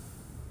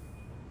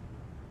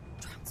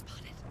 Drone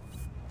spotted.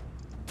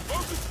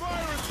 Focus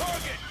fire on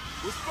target!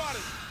 We're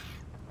spotted!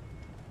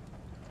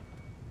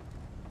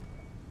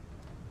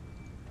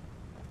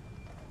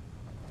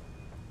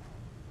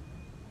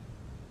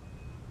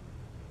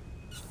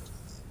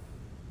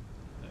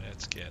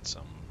 Let's get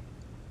some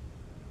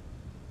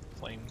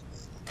flame.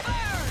 They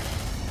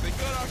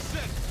got our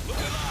scent! Look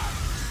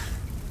alive!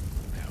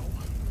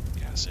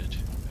 Ow. Acid.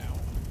 Ow.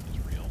 Is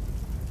real.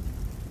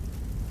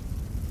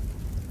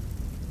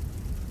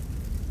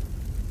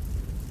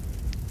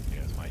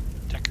 Yeah, with my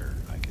decker,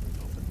 I can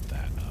open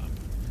that up.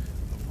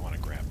 But we want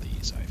to grab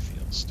these, I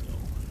feel still.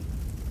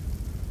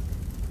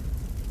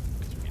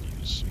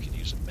 Because we can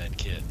use a med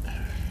kit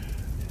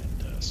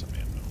and some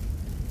ammo.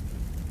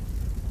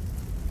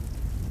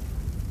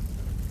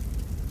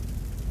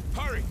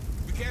 Hurry!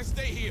 We can't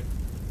stay here!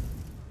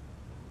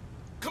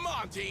 Come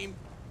on, team!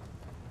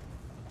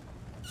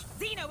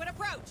 Xeno, an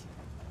approach!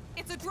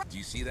 It's a drone. Do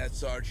you see that,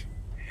 Sarge?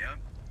 Yep.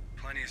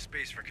 Plenty of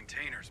space for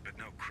containers, but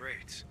no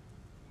crates.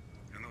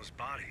 And those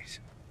bodies.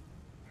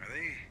 Are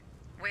they...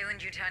 Wayland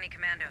Yutani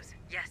commandos,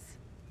 yes.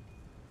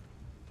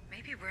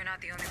 Maybe we're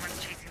not the only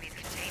ones chasing these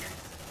containers.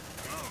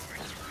 Oh,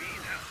 it's we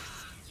now.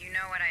 You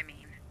know what I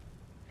mean.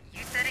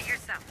 You said it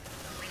yourself.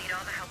 We need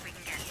all the help we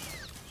can get.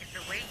 If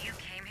the way you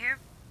came here,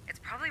 it's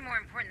probably more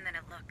important than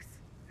it looks.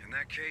 In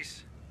that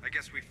case, I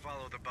guess we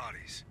follow the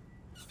bodies.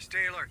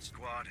 Stay alert,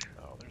 squad.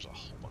 Oh, there's a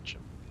whole bunch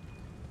of...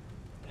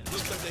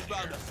 Looks like they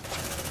found us.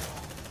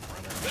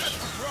 Runners.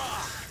 Let's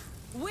rock!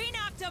 We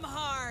knocked him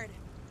hard!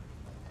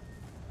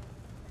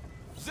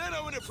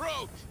 Zeno in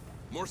approach!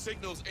 More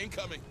signals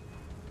incoming.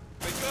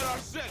 They got our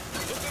scent!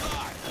 Look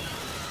alive!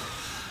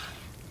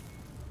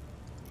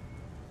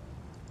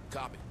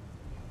 Copy.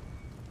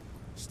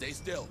 Stay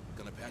still.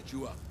 Gonna patch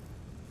you up.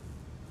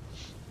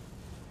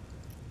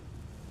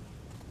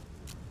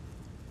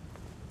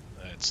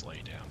 Let's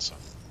lay down some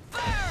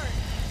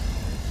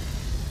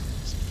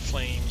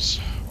flames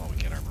while we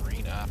get our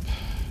marine up.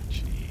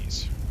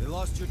 Jeez. They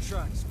lost your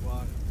track,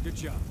 squad. Good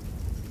job.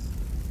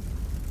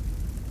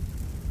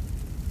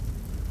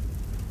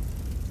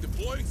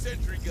 Deploying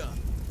sentry gun.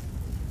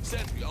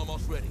 Sentry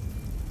almost ready.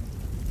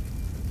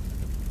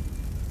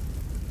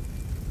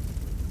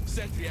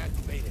 Sentry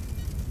activated.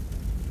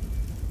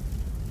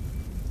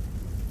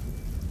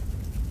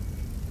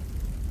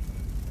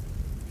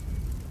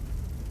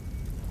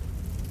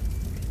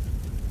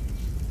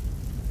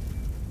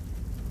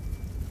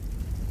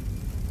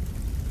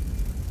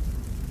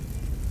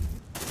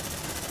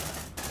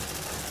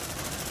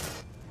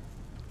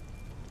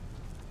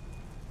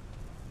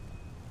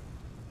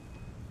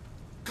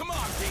 Come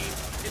on, team.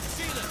 It's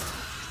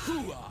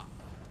sealing. Hooah!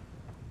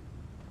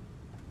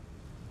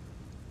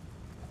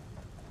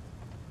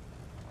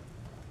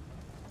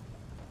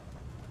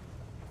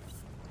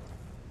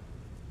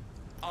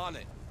 On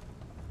it.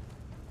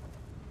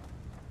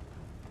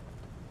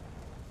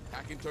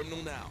 Hacking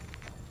terminal now.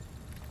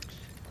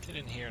 Get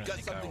in here and Got I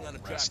think something I'll on the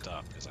rest tracker.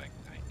 up because I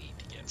need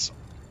to get some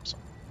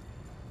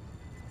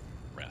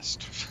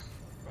rest.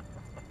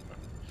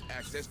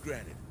 Access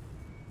granted.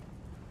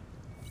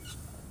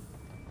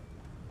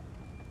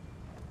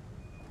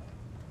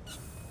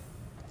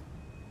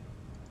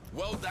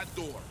 Weld that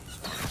door.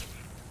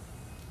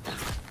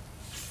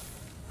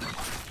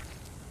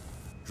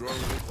 Drone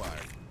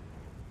required.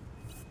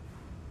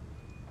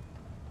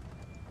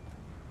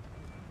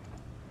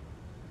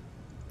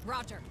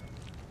 Roger.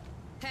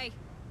 Hey,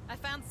 I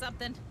found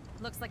something.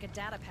 Looks like a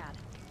data pad.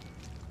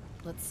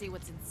 Let's see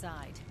what's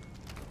inside.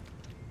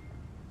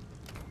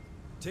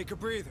 Take a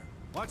breather.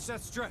 Watch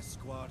that stress,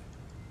 squad.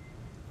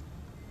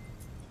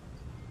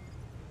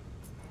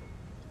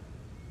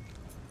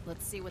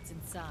 Let's see what's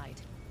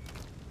inside.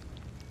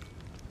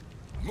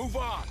 Move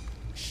on!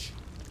 Shh!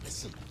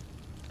 Listen.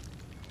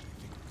 I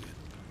think we're good.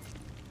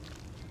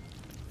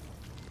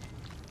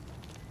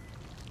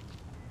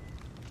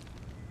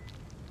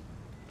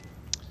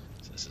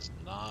 So this is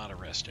not a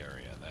rest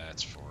area,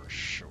 that's for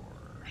sure.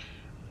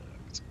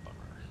 It's a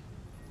bummer.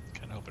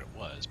 Kind of hoping it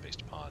was, based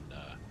upon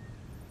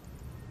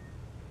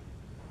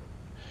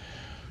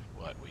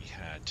what we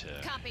had to,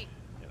 Copy.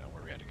 you know,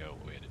 where we had to go,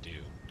 what we had to do.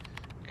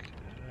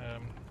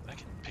 I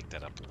can pick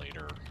that up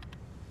later.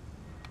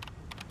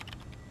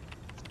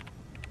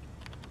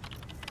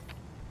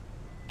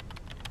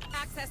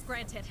 Access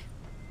granted.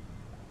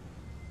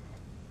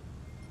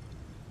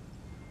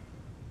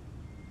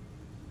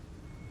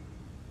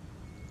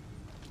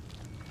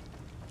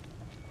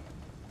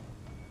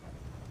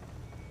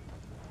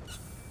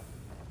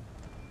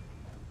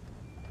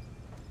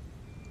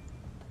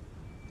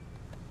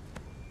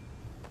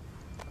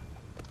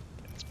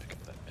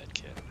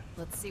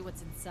 Let's see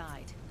what's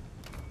inside.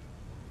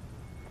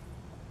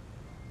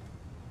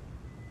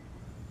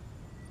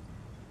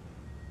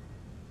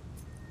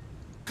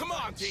 Come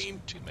on, team!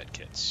 2 med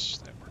kits.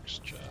 That works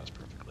just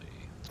perfectly.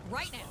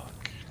 Right now.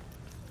 Fuck.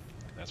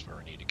 That's where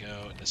we need to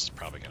go, and this is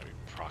probably going to be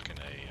procking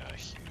a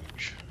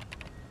huge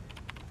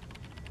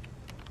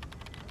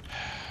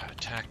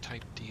attack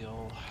type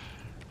deal.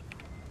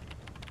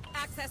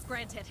 Access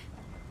granted.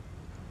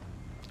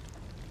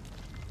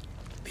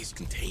 These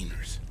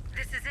containers.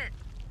 This is it.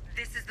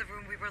 This is the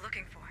room we were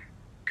looking for.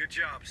 Good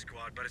job,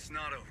 squad, but it's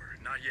not over.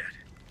 Not yet.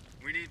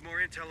 We need more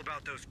intel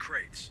about those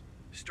crates,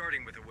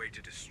 starting with a way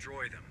to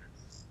destroy them.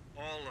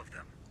 All of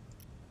them.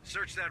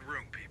 Search that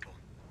room, people.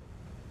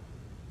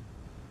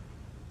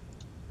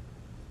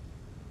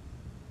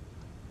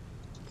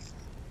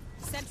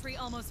 Sentry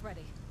almost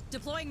ready.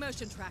 Deploying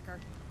motion tracker.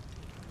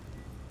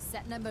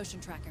 Setting a motion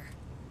tracker.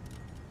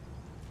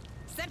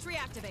 Sentry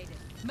activated.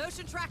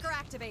 Motion tracker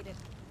activated.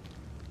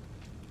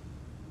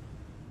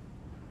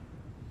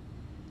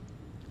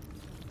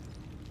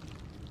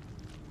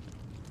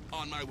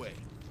 On my way.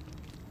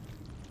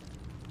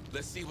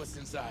 Let's see what's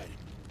inside.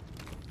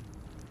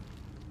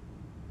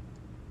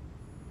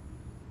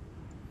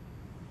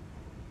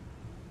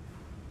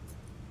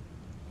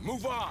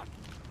 Move on!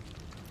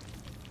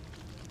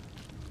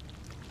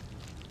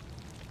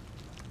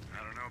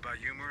 I don't know about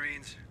you,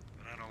 Marines,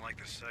 but I don't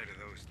like the sight of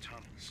those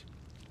tunnels.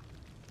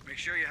 Make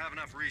sure you have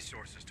enough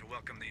resources to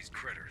welcome these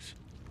critters.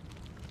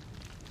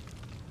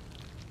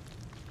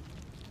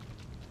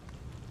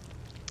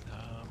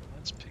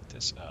 Let's pick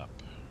this up.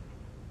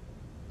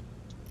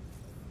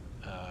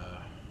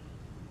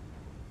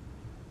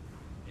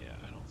 Yeah,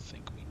 I don't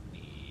think we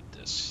need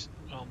this.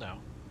 Well, no.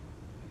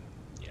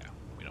 Yeah,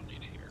 we don't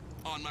need it here.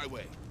 On my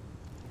way.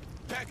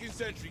 Packing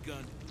sentry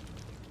gun.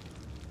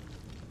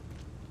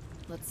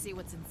 Let's see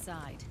what's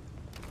inside.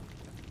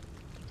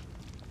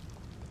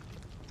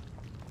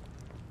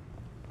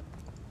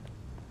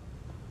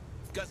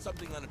 Got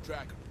something on a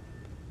tracker.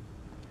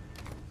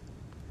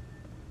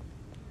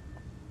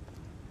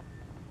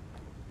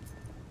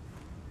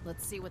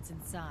 Let's see what's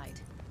inside.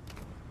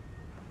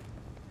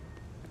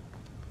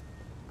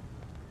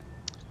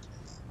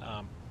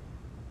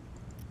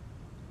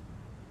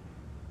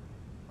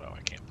 Well,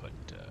 I can't put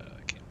it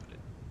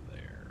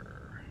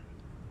there.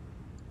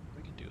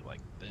 We can do it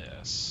like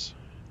this.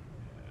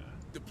 Yeah.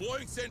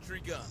 Deploying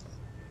sentry gun.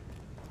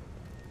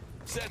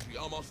 Sentry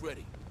almost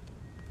ready.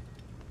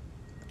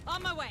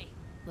 On my way.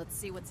 Let's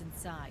see what's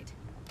inside.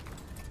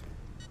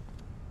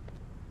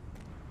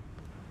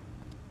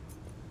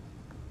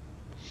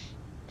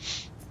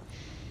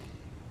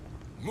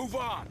 Move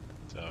on!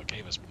 So it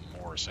gave us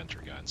more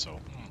sentry gun. So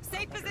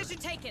Safe position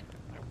taken.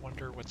 I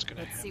wonder what's gonna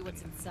Let's happen. see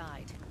what's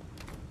inside.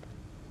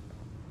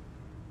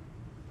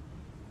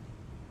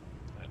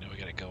 I know we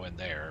gotta go in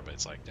there, but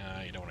it's like,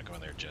 nah, you don't want to go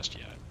in there just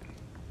yet.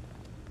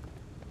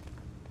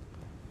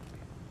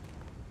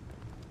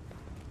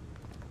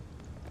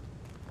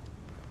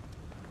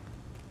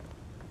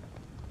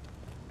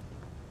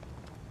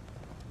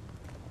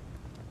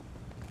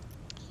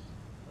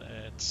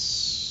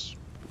 Let's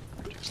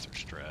reduce their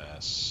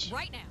stress.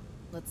 Right now.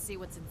 Let's see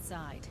what's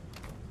inside.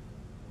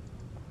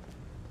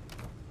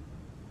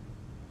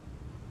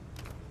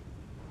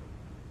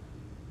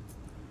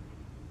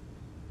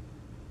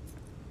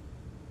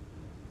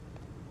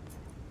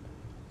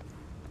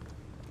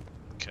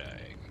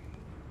 Okay.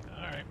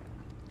 Alright.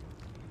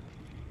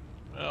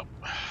 Well,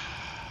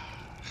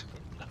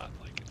 I'm not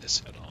liking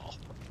this at all.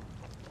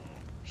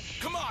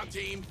 Come on,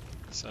 team!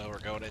 So we're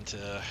going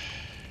into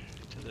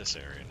this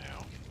area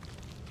now.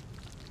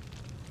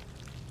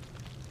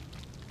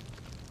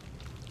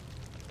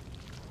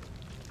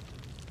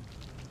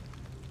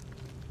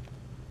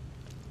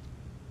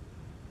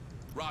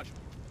 Roger.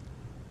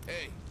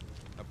 Hey,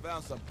 I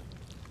found something.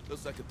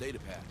 Looks like a data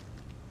pad.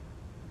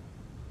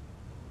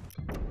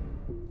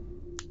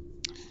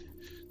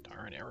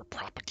 Darn error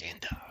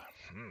propaganda.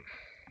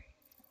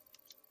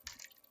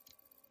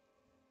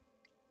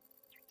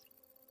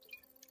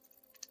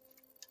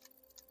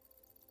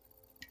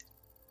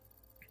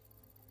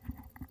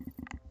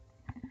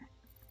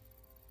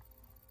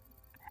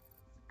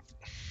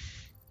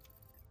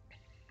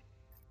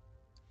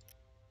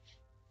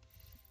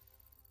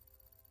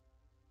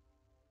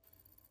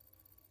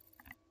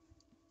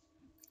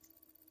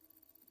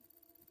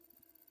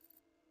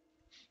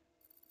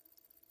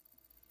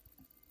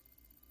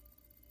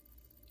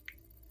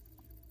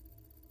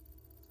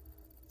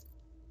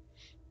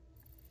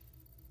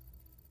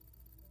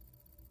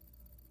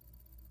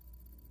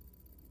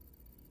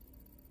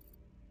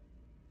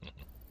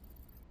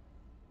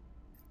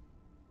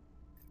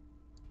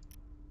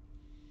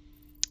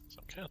 So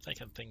I'm kind of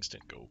thinking things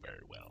didn't go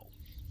very well.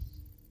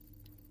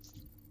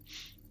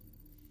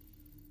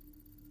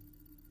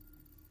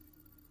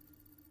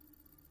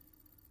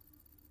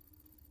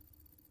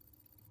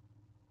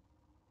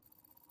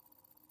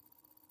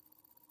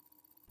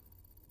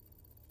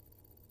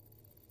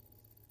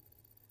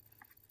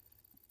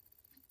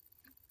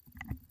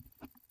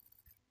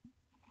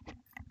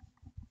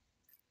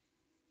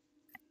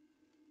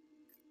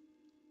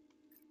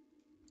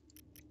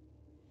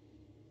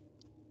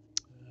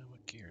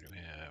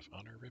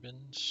 honor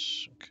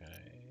ribbons.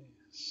 Okay.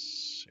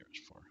 Sarah's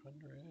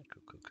 400.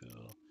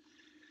 Cool.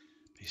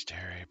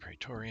 Beastary,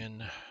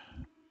 Praetorian.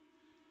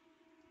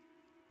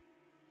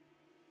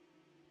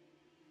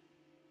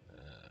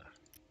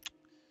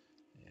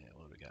 Yeah,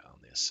 what do we got on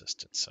the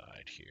assistant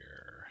side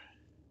here?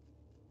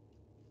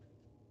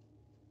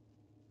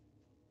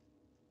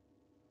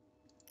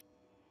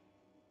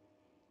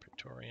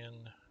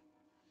 Praetorian.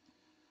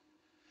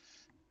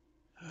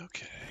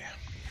 Okay.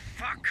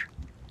 Fuck!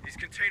 These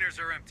containers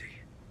are empty.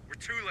 We're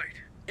too late.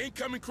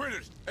 Incoming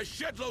critters! A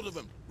shed load of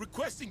them!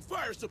 Requesting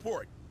fire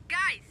support!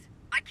 Guys,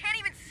 I can't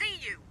even see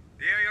you.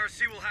 The ARC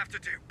will have to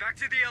do. Back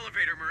to the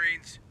elevator,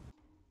 Marines.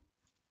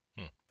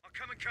 I'll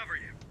come and cover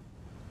you.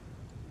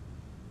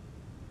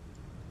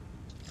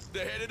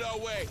 They're headed our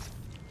way!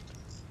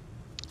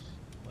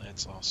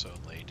 Let's also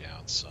lay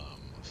down some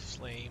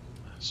flame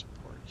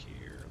support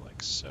here,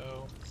 like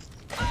so.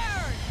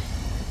 Burn!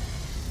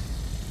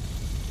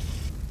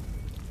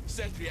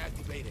 Sentry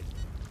activated.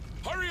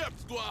 Hurry up,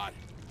 squad!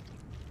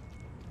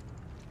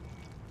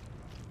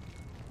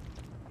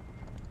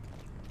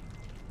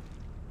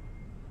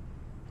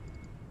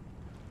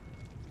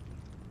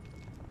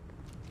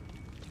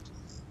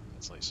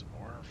 Let's lay some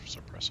more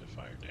suppressive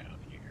fire down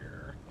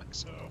here, like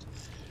so.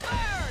 Burn!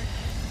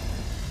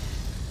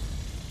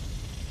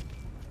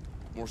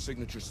 More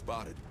signatures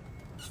spotted.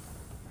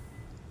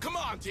 Come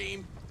on,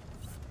 team!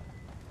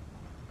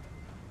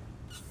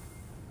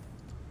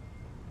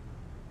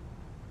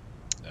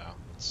 No,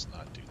 let's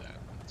not do that.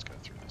 Let's go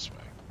through this way.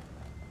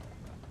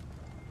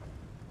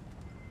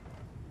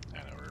 I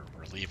know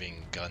we're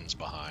leaving guns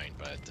behind,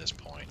 but at this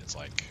point, it's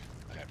like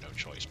I have no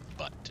choice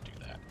but to do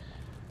that.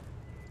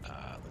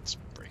 Let's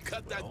break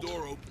Cut the that weld.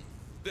 door open.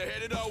 They're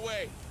headed our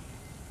way.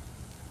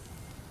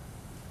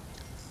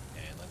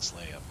 And let's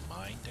lay a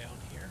mine down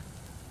here.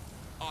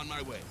 On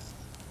my way.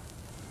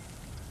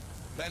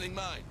 Planning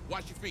mine.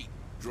 Watch your feet.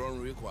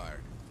 Drone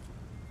required.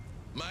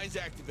 Mine's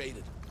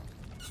activated.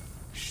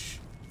 Shh.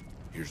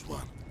 Here's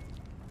one.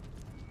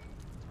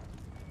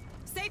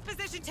 Safe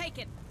position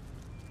taken.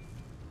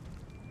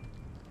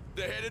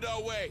 They're headed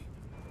our way.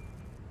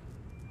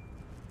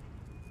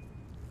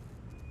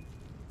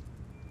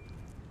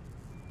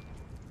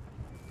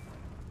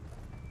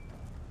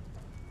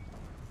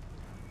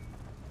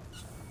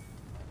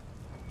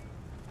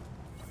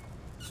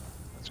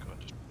 Let's go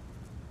and just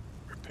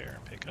repair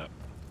and pick up.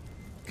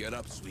 Get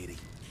up, sweetie.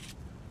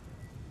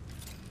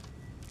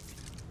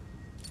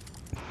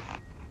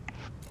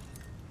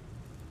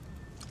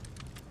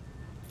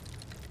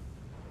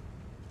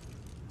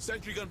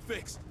 Sentry gun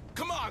fixed.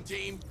 Come on,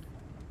 team.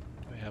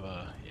 We have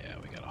a, yeah,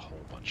 we got a whole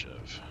bunch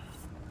of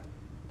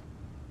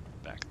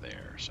back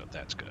there, so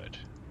that's good.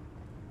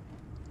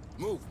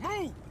 Move,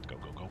 move! Go.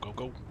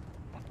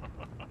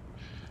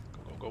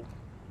 Go.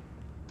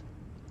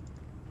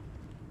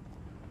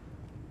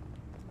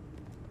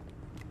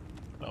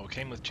 Well, we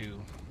came with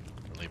two,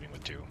 we're leaving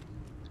with two.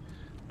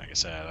 Like I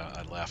said,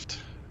 I left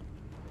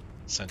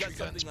sentry Got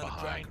guns something on the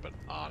behind, track.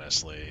 but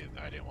honestly,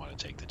 I didn't want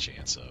to take the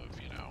chance of,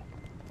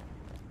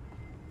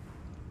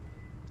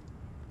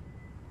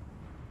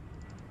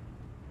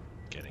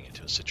 getting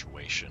into a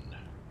situation.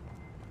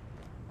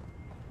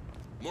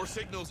 More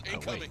signals Oh,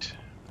 incoming. wait.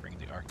 Bring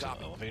the arc to Copy.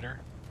 the elevator.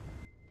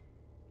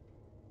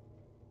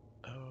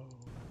 Oh,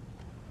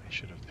 I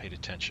should have paid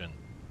attention.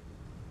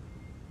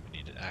 We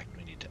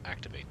need to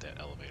activate that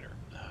elevator.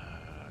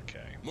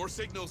 Okay. More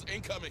signals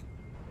incoming.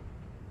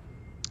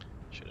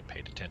 Should have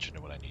paid attention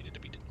to what needed to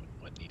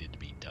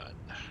be done.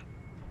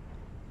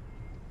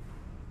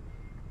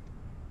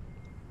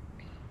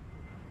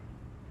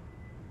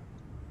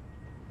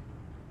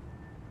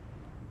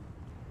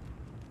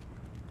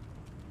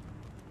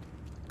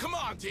 Come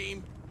on,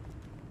 team.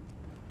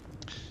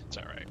 It's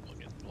all right.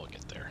 We'll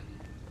get there.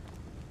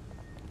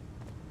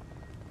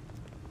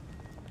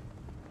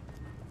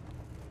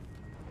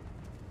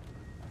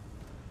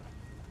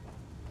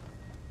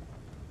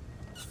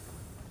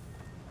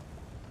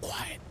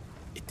 Quiet.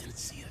 It didn't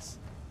see us.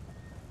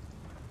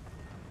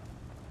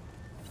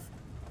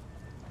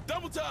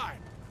 Double time.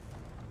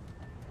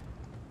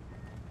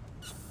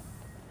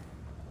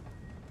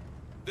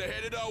 They're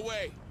headed our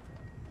way.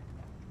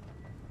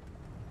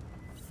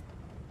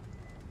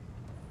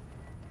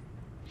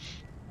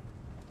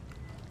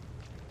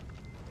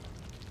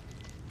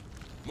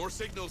 More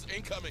signals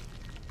incoming.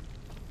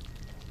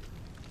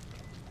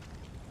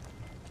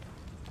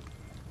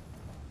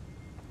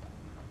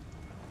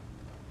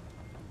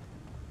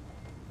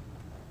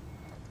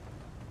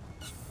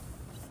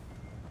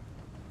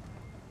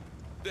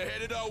 They're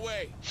headed our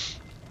way.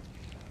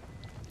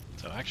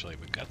 So actually,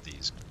 we've got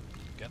these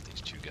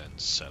two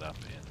guns set up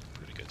in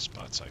pretty good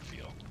spots, I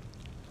feel.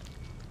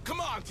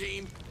 Come on,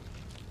 team.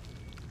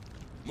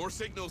 More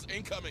signals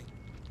incoming.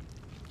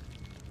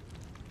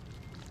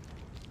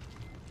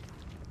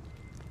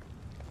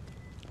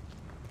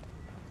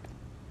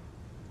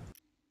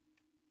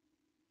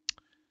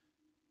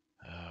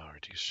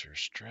 Reduce your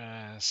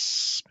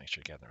stress. Make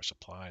sure you gather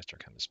supplies to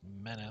overcome this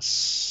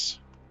menace.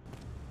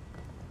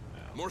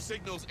 More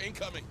signals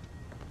incoming.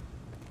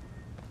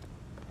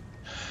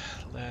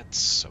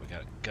 So we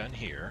got a gun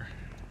here.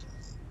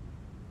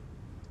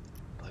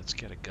 Let's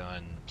get a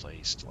gun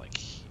placed like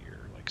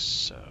here, like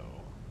so.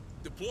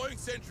 Deploying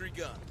sentry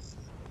gun.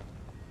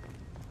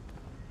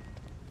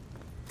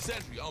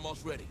 Sentry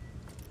almost ready.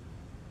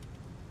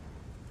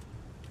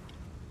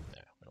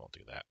 No, we won't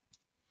do that.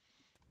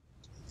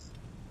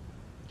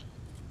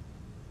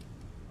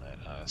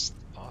 Let us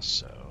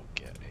also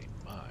get a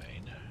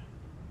mine.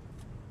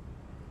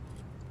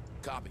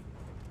 Copy.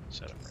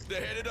 Set up right They're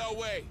there. headed our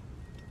way.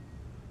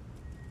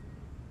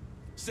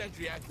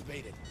 Sentry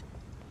activated.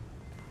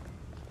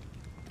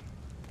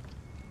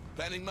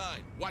 Planning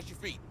mine. Watch your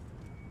feet.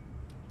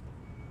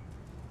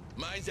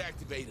 Mine's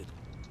activated.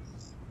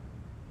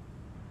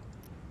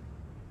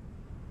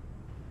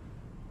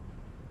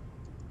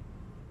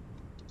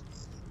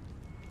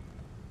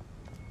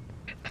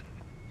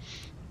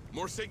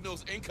 More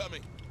signals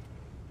incoming.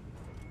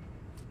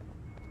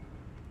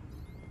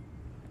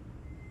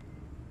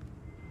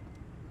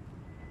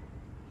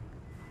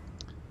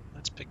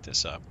 Let's pick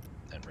this up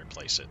and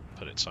replace it.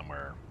 Put it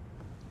somewhere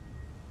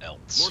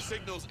else. More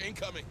signals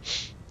incoming.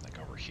 Like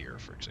over here,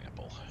 for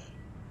example.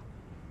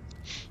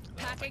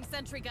 Packing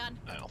sentry gun.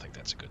 I don't think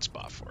that's a good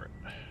spot for it.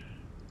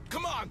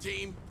 Come on,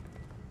 team.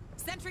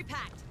 Sentry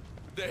packed.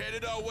 They're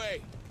headed our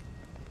way.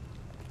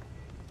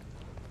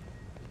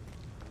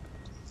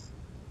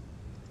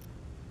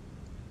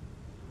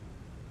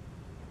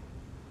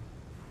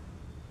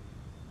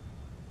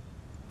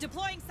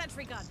 Deploying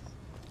sentry gun.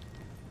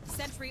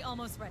 Sentry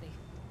almost ready.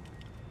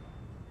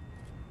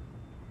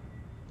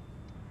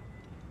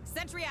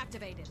 Sentry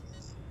activated.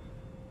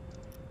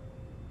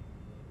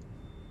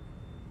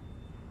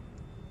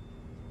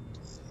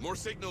 More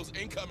signals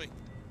incoming.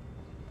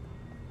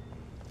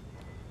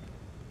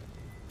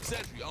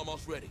 Sentry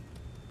almost ready.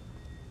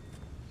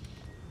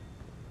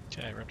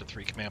 Okay, we're up to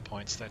 3 command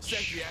points. That's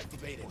Sentry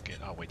activated.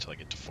 I'll wait till I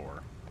get to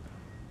 4.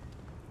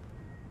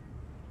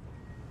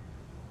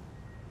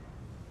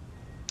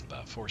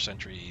 About 4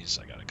 sentries.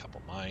 I got a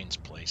couple mines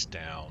placed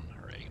down,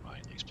 or a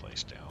mine at least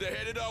placed down. They're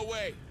headed our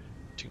way.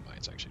 2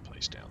 mines actually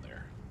placed down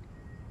there.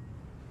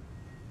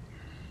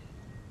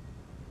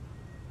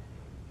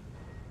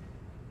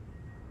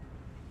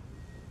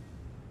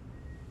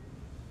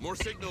 More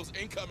signals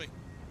incoming.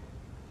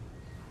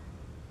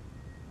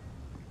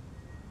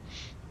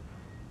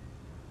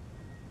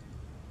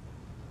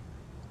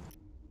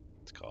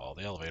 Let's call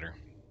the elevator.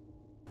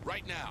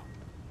 Right now.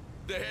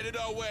 They're headed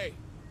our way.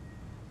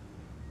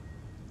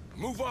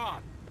 Move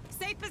on.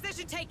 Safe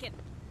position taken.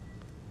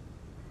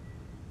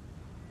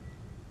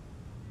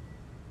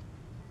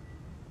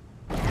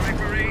 All right,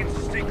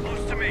 Marines, stay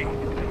close to me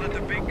and let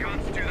the big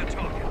guns do the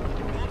talking.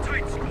 Hold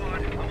tight,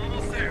 squad. I'm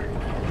almost there.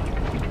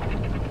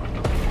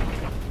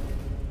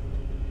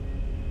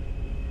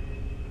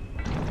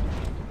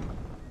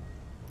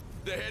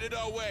 They're headed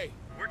our way.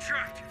 We're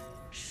trapped.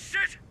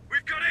 Shit!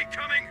 We've got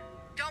incoming!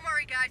 Don't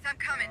worry, guys, I'm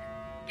coming.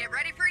 Get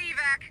ready for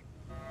evac.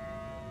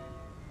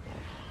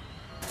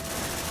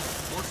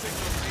 More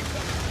signals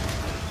incoming.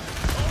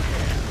 Oh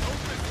yeah,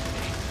 don't miss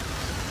me.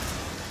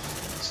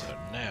 So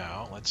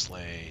now let's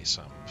lay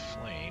some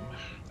flame,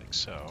 like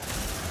so. Take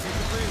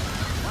a breather.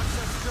 Watch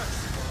that stretch,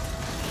 squad.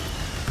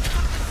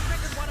 Something's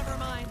triggered one of our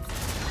mines.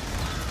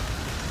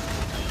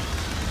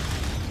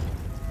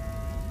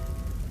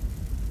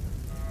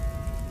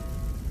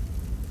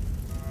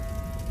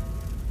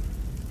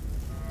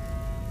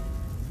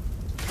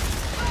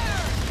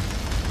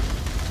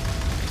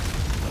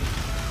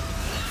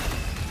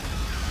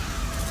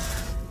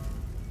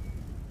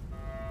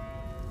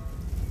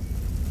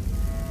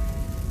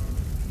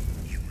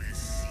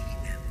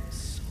 USCM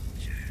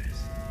soldiers.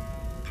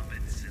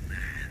 Puppets in the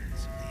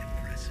hands of the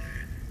oppressor.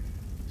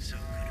 So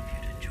good of you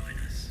to join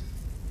us.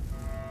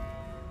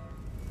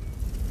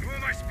 Who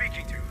am I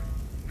speaking to?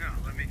 Now,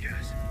 let me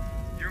guess.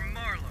 You're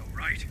Marlowe,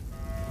 right?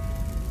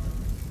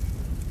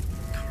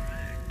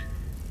 Correct.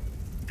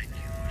 And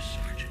you are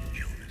Sergeant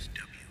Jonas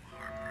W.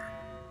 Harper,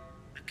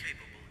 a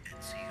capable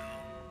NCO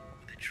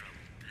with a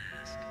troubled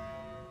past.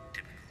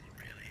 Typical,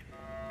 really,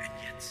 and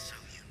yet so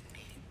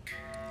unique.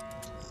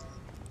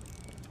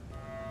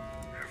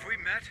 Have we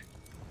met?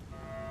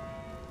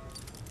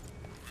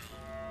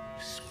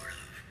 Well, sort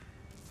of.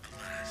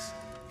 Alas,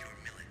 your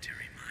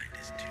military mind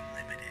is too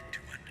limited to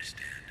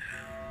understand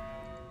how.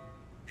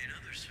 In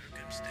other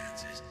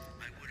circumstances,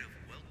 I would have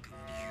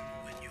welcomed you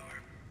and your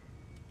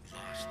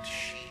lost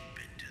sheep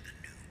into the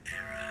new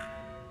era.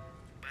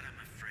 But I'm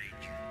afraid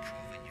you've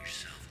proven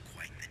yourself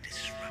quite the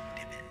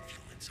disruptive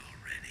influence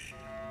already.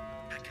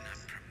 I cannot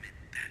permit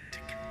that to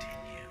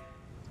continue.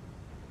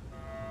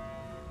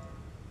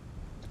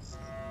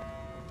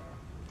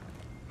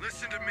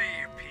 Listen to me,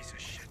 you piece of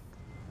shit.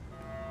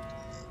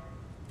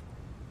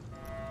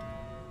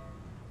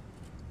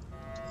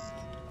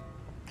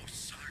 Oh,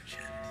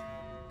 Sergeant,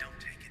 don't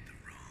take it the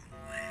wrong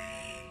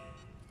way.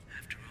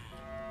 After all,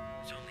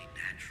 it's only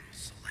natural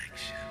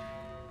selection.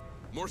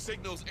 More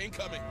signals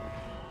incoming.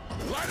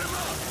 Light them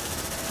up.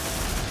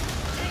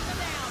 Take them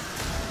down.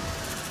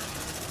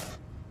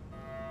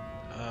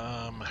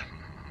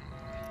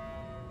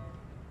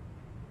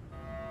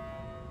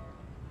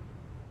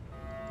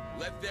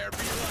 Let there be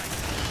light.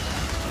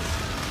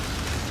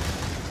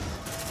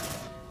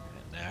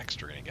 And next,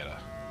 we're gonna get a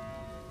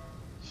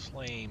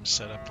flame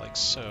set up like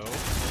so.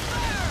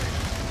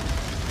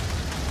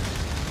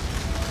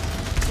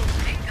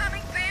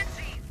 Incoming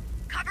banshees!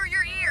 Cover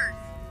your ears!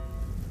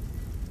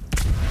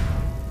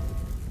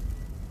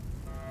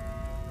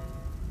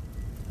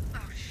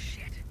 Oh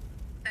shit.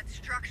 That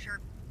structure.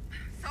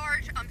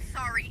 Sarge, I'm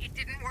sorry, it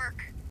didn't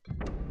work.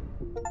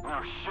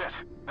 Oh shit.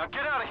 Now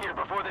get out of here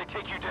before they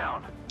take you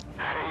down.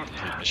 Hayes,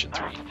 Complete mission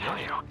 3.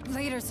 Yeah.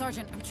 Later,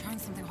 Sergeant. I'm trying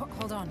something.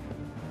 Hold on.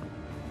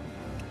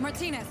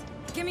 Martinez,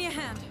 give me a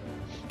hand.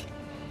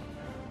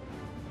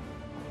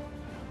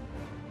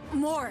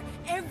 More.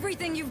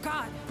 Everything you've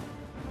got.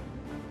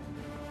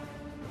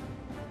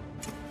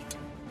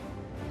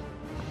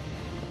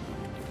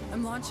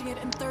 I'm launching it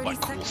in 30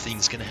 What cool seconds.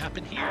 thing's gonna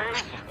happen here?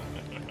 Hayes?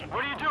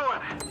 What are you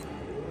doing?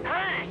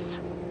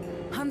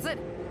 Hayes! Hanset,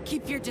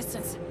 keep your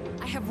distance.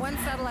 I have one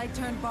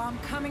satellite-turned bomb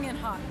coming in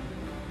hot.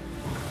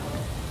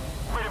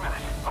 Wait a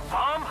minute. A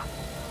bomb?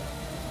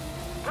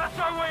 That's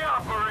our way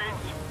out,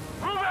 Marines!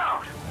 Move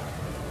out!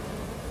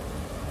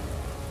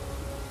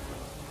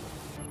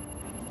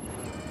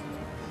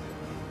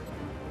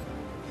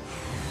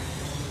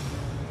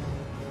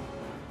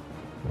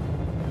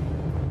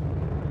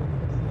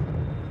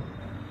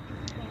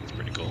 It's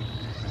pretty cool.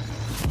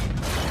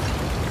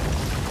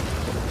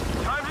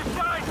 Time to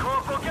shine,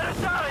 Corporal! Get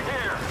us out of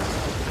here!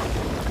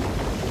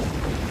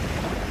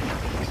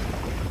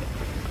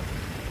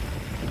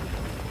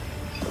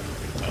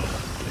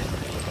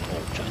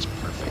 Oh, just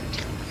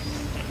perfect.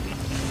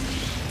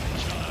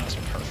 Just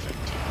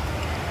perfect.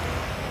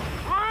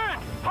 We're in!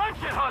 Punch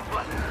it,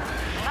 Huntsman!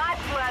 My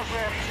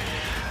pleasure.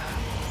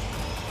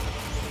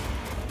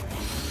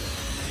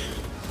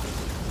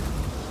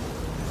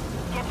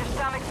 Get your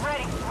stomachs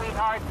ready,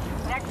 sweetheart.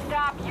 Next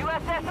stop,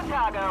 USS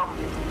Otago.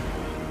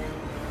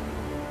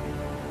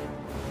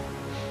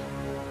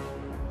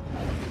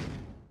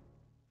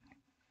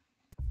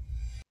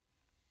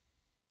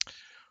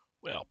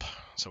 Well,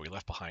 so we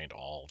left behind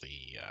all the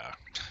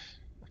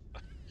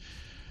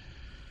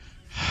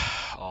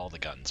all the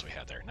guns we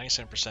had there.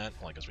 97%,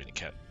 only because we didn't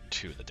get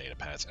 2 of the data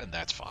pads, and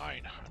that's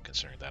fine. I'm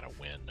considering that a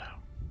win.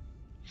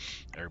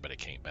 Everybody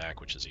came back,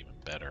 which is even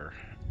better.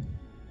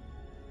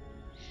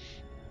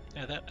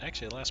 Yeah, that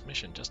actually the last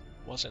mission just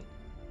wasn't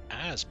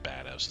as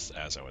bad as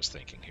I was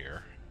thinking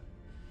here.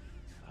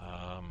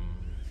 Yeah,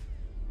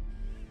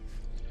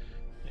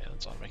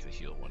 let's automate the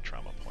heal 1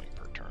 trauma point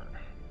per turn.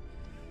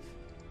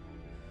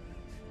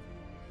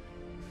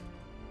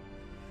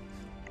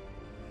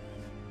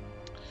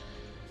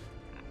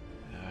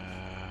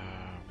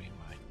 We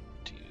might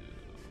do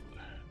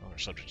another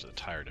subject to the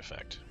tired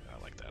effect. I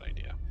like that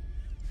idea.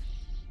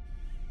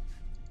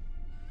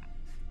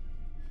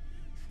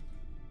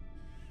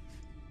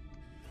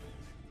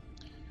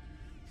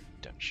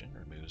 Redemption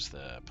removes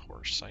the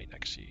poor sight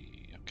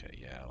XE. Okay,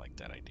 yeah, I like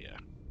that idea.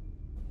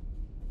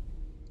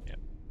 Yep.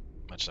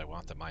 Much as I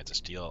want the Minds of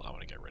Steel, I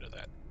want to get rid of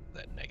that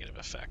negative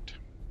effect.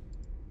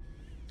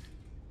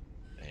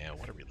 And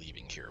what are we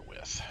leaving here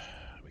with?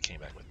 We came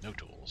back with no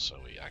tools, so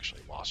we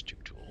actually lost 2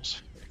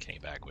 tools. We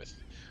came back with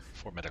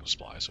 4 medical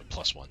supplies, so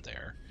 +1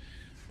 there.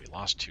 We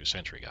lost 2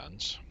 sentry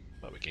guns,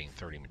 but we gained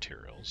 30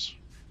 materials.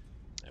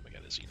 And we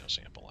got a Xeno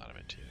sample out of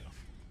it too.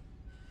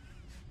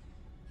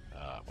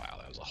 Wow,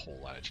 that was a whole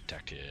lot of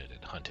detected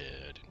and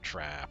hunted and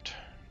trapped.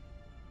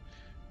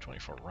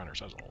 24 runners,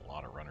 that was a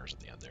lot of runners at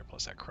the end there,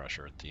 plus that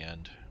crusher at the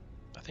end.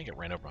 I think it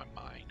ran over my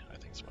mine. I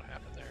think that's what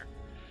happened there.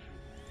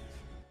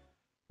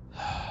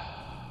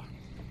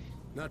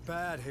 Not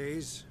bad,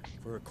 Hayes,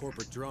 for a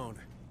corporate drone.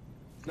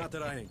 Not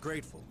that I ain't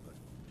grateful, but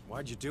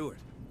why'd you do it?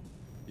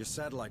 Your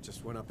satellite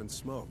just went up in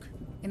smoke.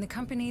 In the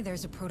company,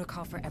 there's a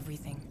protocol for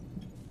everything.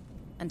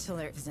 Until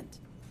there isn't.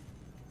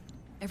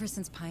 Ever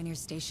since Pioneer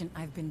Station,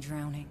 I've been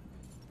drowning.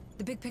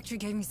 The big picture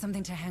gave me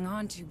something to hang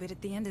on to, but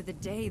at the end of the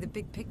day, the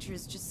big picture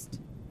is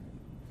just...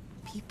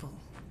 people.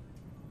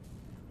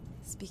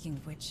 Speaking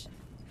of which,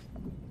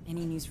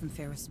 any news from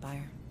Ferris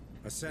Spire?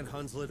 I sent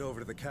Hunslet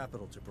over to the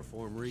capital to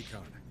perform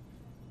recon.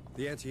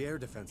 The anti-air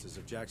defenses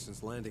of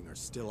Jackson's Landing are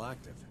still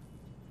active.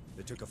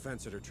 They took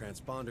offense at her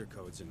transponder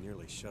codes and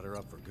nearly shut her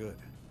up for good.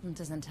 It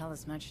doesn't tell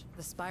us much.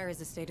 The Spire is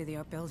a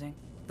state-of-the-art building.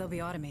 They'll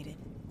be automated.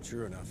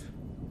 Sure enough.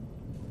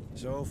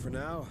 So, for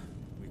now,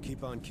 we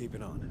keep on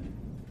keeping on.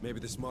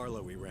 Maybe this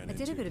Marlowe we ran I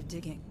into... did a bit of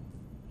digging.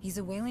 He's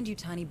a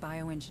Wayland-Yutani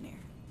bioengineer.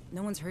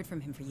 No one's heard from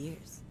him for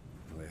years.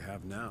 Well, they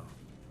have now.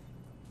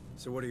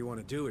 So what do you want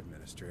to do,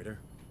 Administrator?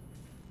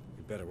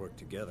 We better work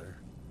together.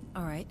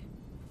 All right.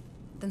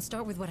 Then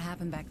start with what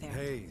happened back there.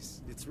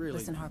 Hayes, it's really...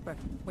 Listen, Harper,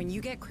 when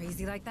you get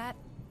crazy like that,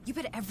 you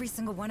put every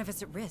single one of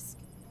us at risk.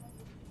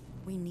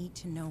 We need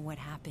to know what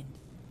happened.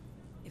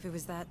 If it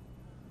was that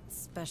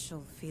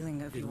special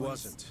feeling of yours... It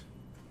wasn't.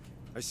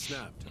 I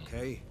snapped,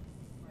 okay?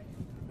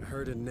 I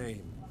heard a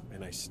name,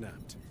 and I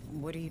snapped.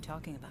 What are you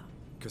talking about?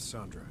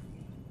 Cassandra.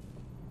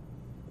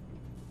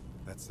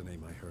 That's the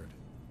name I heard.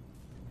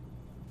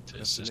 To his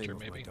That's the sister, name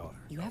of my maybe? daughter.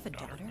 You have a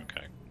daughter?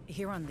 Okay.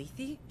 Here on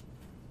Lethe?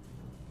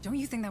 Don't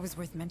you think that was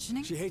worth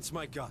mentioning? She hates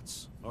my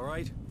guts, all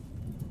right?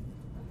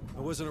 I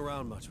wasn't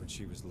around much when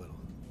she was little.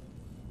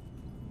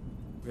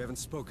 We haven't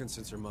spoken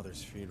since her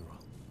mother's funeral.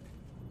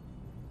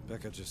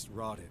 Becca just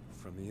rotted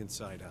from the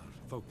inside out.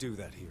 Folk do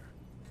that here.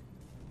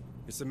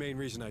 It's the main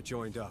reason I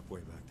joined up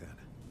way back then.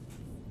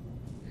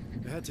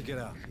 I had to get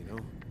out, you know?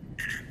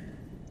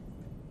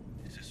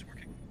 Is this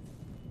working?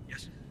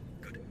 Yes.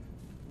 Good.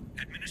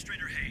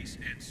 Administrator Hayes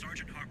and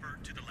Sergeant Harper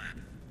to the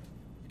lab.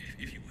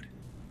 If you would.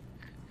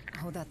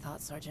 Hold that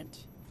thought,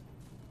 Sergeant.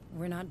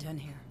 We're not done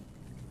here.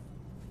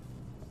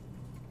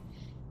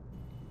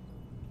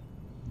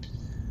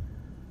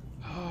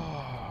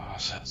 Oh,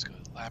 so let's go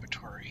to the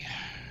laboratory.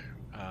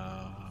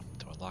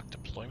 To unlock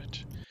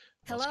deployment.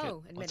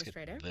 Hello, Let's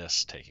Administrator. get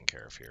this taken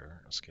care of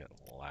here. Let's get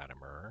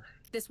Latimer.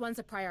 This one's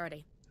a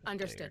priority.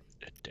 Understood.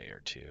 A day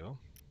or two.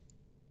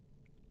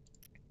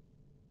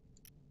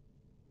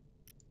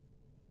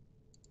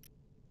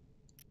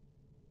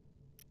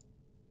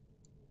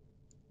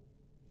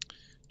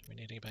 Do we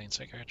need anybody in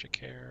psychiatric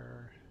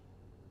care?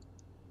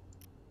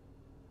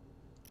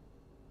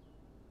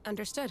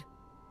 Understood.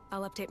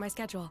 I'll update my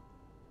schedule.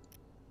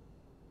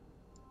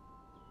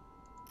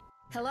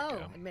 Hello,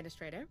 go.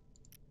 Administrator.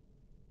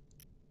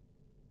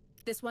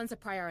 This one's a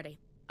priority.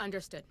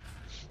 Understood.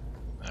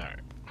 Alright.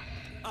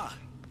 Ah,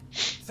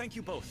 thank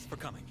you both for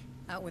coming.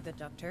 Out with it,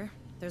 Doctor.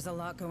 There's a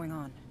lot going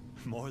on.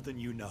 More than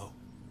you know.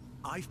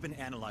 I've been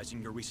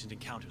analyzing your recent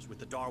encounters with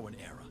the Darwin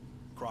era,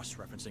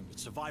 cross-referencing with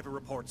survivor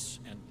reports,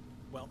 and,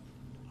 well,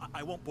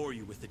 I won't bore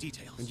you with the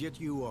details. And yet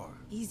you are.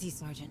 Easy,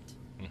 Sergeant.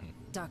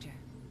 Doctor,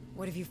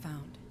 what have you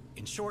found?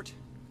 In short,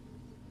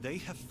 they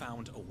have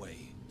found a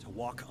way to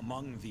walk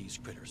among these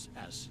critters,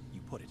 as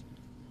you put it.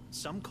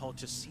 Some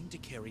cultists seem to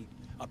carry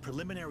a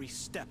preliminary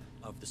step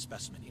of the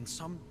specimen in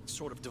some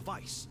sort of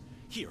device,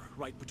 here,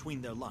 right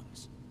between their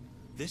lungs.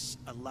 This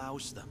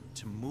allows them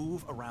to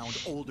move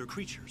around older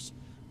creatures,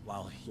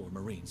 while your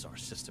Marines are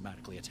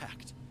systematically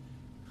attacked.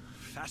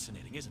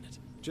 Fascinating, isn't it?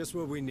 Just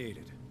what we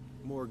needed.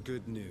 More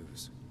good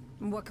news.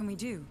 What can we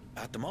do?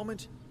 At the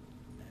moment,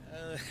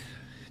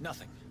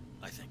 nothing,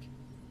 I think.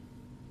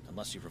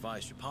 Unless you've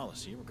revised your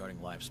policy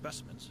regarding live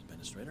specimens,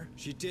 Administrator.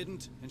 She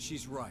didn't, and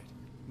she's right.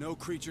 No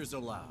creatures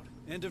allowed.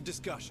 End of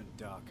discussion,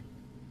 Doc.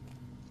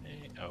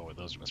 Hey, oh,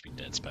 those must be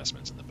dead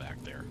specimens in the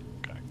back there.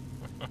 Okay.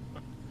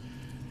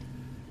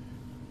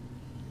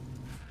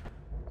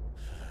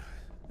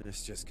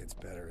 This just gets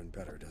better and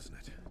better, doesn't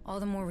it? All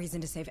the more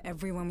reason to save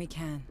everyone we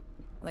can,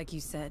 like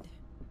you said.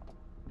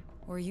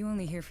 Or are you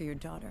only here for your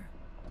daughter?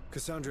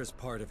 Cassandra's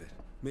part of it.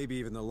 Maybe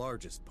even the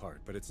largest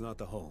part, but it's not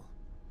the whole.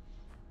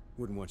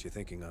 Wouldn't want you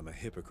thinking I'm a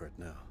hypocrite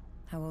now.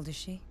 How old is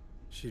she?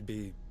 She'd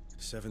be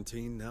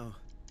 17 now.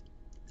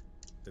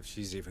 If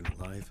she's even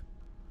alive.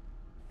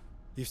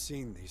 You've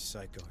seen these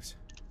psychos.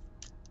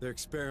 They're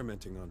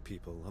experimenting on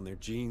people, on their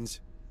genes.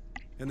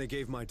 And they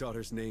gave my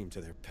daughter's name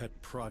to their pet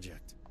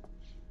project.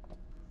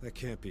 That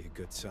can't be a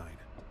good sign.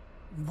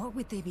 What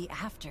would they be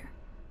after?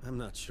 I'm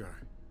not sure.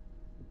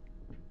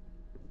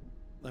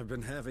 I've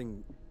been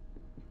having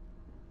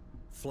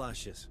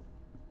flashes.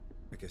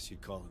 I guess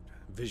you'd call them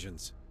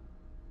visions.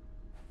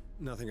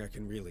 Nothing I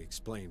can really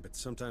explain, but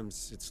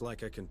sometimes it's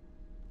like I can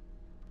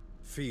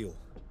feel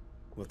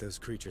what those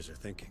creatures are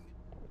thinking.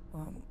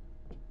 Well,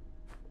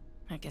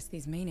 I guess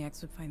these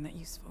maniacs would find that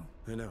useful.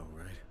 I know,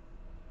 right?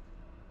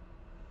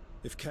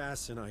 If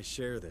Cass and I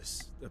share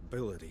this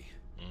ability,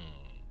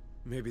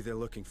 maybe they're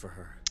looking for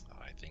her.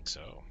 I think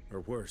so.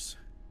 Or worse.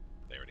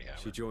 They already have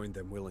She her. joined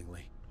them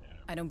willingly. Yeah.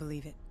 I don't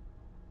believe it.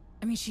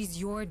 I mean, she's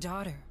your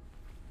daughter.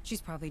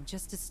 She's probably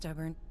just as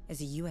stubborn as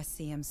a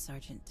USCM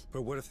sergeant.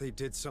 But what if they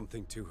did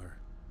something to her?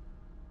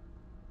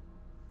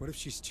 What if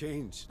she's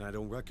changed and I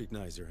don't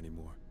recognize her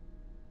anymore?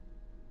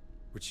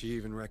 Would she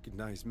even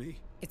recognize me?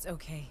 It's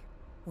okay.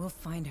 We'll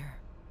find her.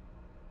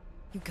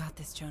 You got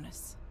this,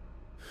 Jonas.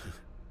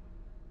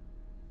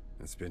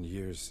 It's been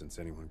years since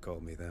anyone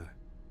called me that.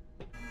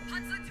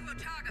 Hunslet to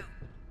Otago.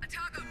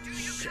 Otago, do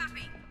you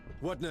copy?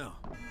 What now?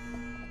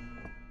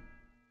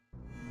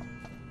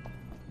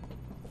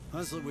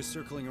 Hunslet was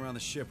circling around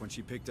the ship when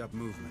she picked up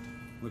movement.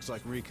 Looks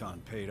like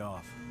recon paid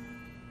off.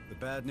 The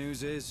bad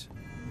news is,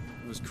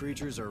 those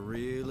creatures are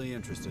really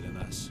interested in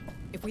us.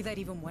 If we let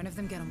even one of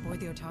them get on board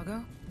the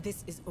Otago,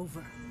 this is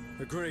over.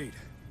 Agreed.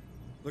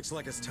 Looks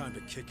like it's time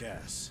to kick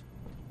ass.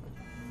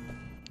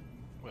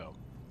 Well,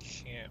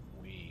 can't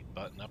we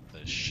button up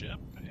the ship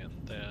and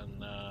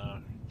then,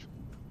 I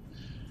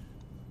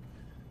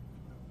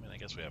mean, I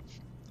guess we have,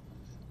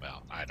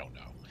 well, I don't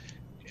know.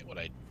 What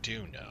I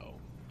do know,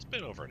 it's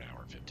been over an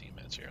hour and 15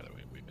 minutes here that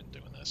we've been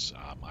doing this.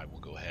 I will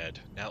go ahead,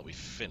 now that we've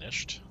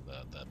finished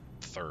the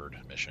third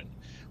mission,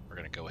 we're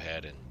going to go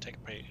ahead and take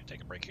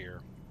a break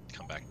here,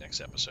 come back next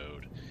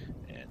episode,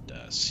 and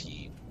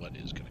see what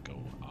is going to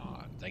go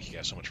on. Thank you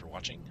guys so much for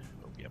watching.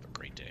 Hope you have a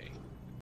great day.